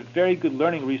traders a very good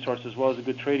learning resource as well as a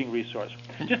good trading resource.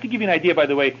 Just to give you an idea, by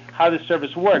the way, how this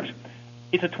service works,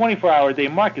 it's a 24-hour-a-day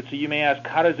market, so you may ask,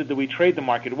 how does it that we trade the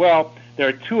market? Well, there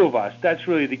are two of us. That's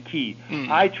really the key.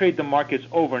 I trade the markets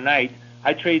overnight.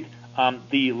 I trade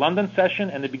the London session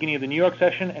and the beginning of the New York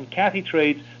session, and Kathy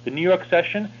trades the New York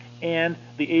session and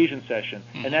the Asian session.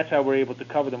 And that's how we're able to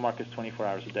cover the markets 24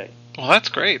 hours a day. Well, that's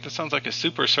great. That sounds like a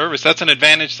super service. That's an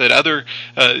advantage that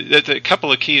that's a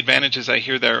couple of key advantages I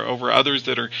hear there over others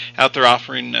that are out there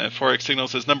offering Forex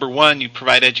signals is, number one, you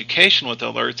provide education with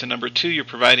alerts, and number two, you're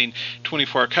providing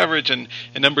 24-hour coverage, and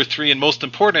number three, and most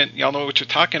important, y'all know what you're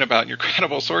talking about, and you're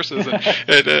credible sources.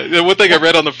 And one thing I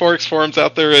read on the Forex forums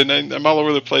out there, and I'm all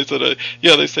over the place, that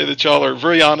they say that y'all are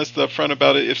very honest up front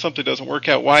about it if something doesn't work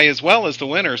out, why as well as the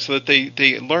winner, so that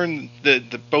they learn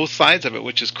the both sides of it,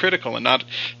 which is critical, and not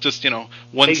just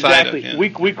one side. Exactly.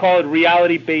 We call it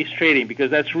reality-based trading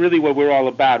because that's really what we're all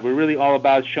about. We're really all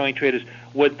about showing traders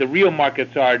what the real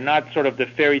markets are, not sort of the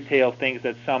fairy tale things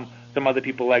that some other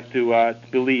people like to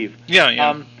believe.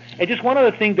 Yeah. And just one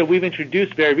other thing that we've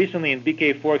introduced very recently in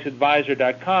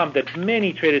bkforexadvisor.com that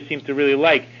many traders seem to really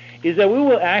like is that we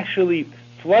will actually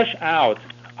flush out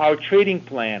our trading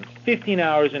plan 15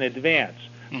 hours in advance,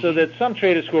 so that some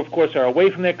traders who, of course, are away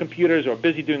from their computers or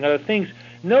busy doing other things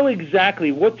know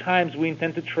exactly what times we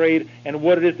intend to trade and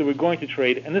what it is that we're going to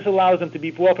trade, and this allows them to be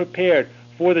well prepared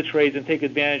for the trades and take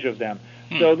advantage of them.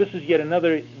 So this is yet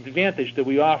another advantage that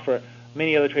we offer.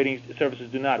 Many other trading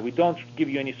services do not. We don't give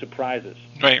you any surprises.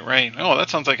 Right. Oh, that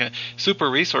sounds like a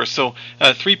super resource. So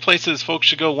 3 places folks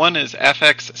should go. One is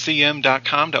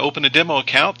fxcm.com to open a demo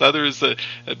account. The other is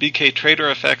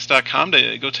bktraderfx.com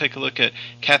to go take a look at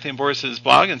Kathy and Boris's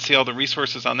blog and see all the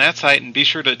resources on that site. And be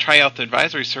sure to try out the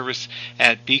advisory service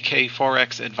at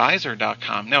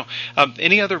bkforexadvisor.com. Now,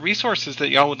 any other resources that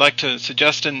y'all would like to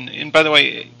suggest? And by the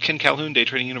way, Ken Calhoun, Day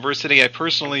Trading University, I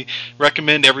personally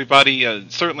recommend everybody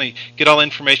certainly get all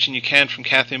information you can from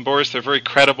Kathy and Boris. They're very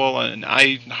credible, and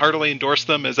I heartily endorse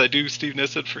them, as I do Steve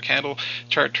Nisset for Candle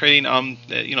Chart Trading.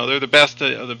 They're the best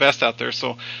of the best out there.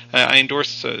 So I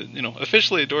endorse,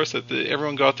 officially endorse that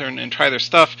everyone go out there and try their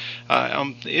stuff.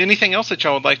 Anything else that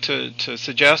y'all would like to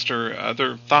suggest or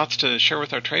other thoughts to share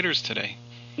with our traders today?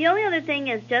 The only other thing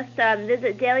is just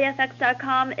visit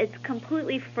dailyfx.com. It's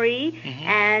completely free,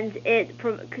 and it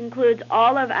concludes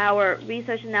all of our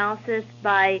research analysis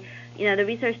by the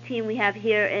research team we have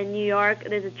here in New York.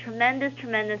 There's a tremendous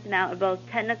amount of both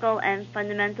technical and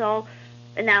fundamental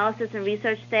analysis and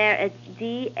research there. It's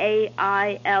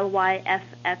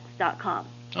dailyfx.com.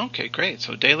 Okay, great.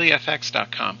 So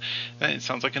dailyfx.com. That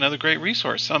sounds like another great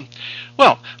resource.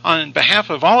 Well, on behalf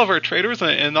of all of our traders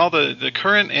and all the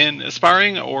current and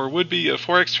aspiring or would-be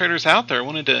Forex traders out there, I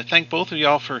wanted to thank both of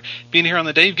y'all for being here on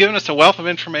the day. You've given us a wealth of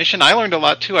information. I learned a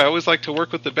lot, too. I always like to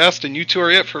work with the best, and you two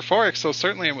are it for Forex. So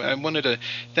certainly I wanted to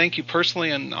thank you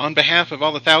personally and on behalf of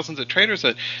all the thousands of traders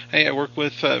that I work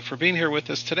with for being here with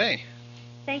us today.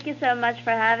 Thank you so much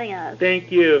for having us.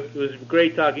 Thank you. It was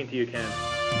great talking to you, Ken.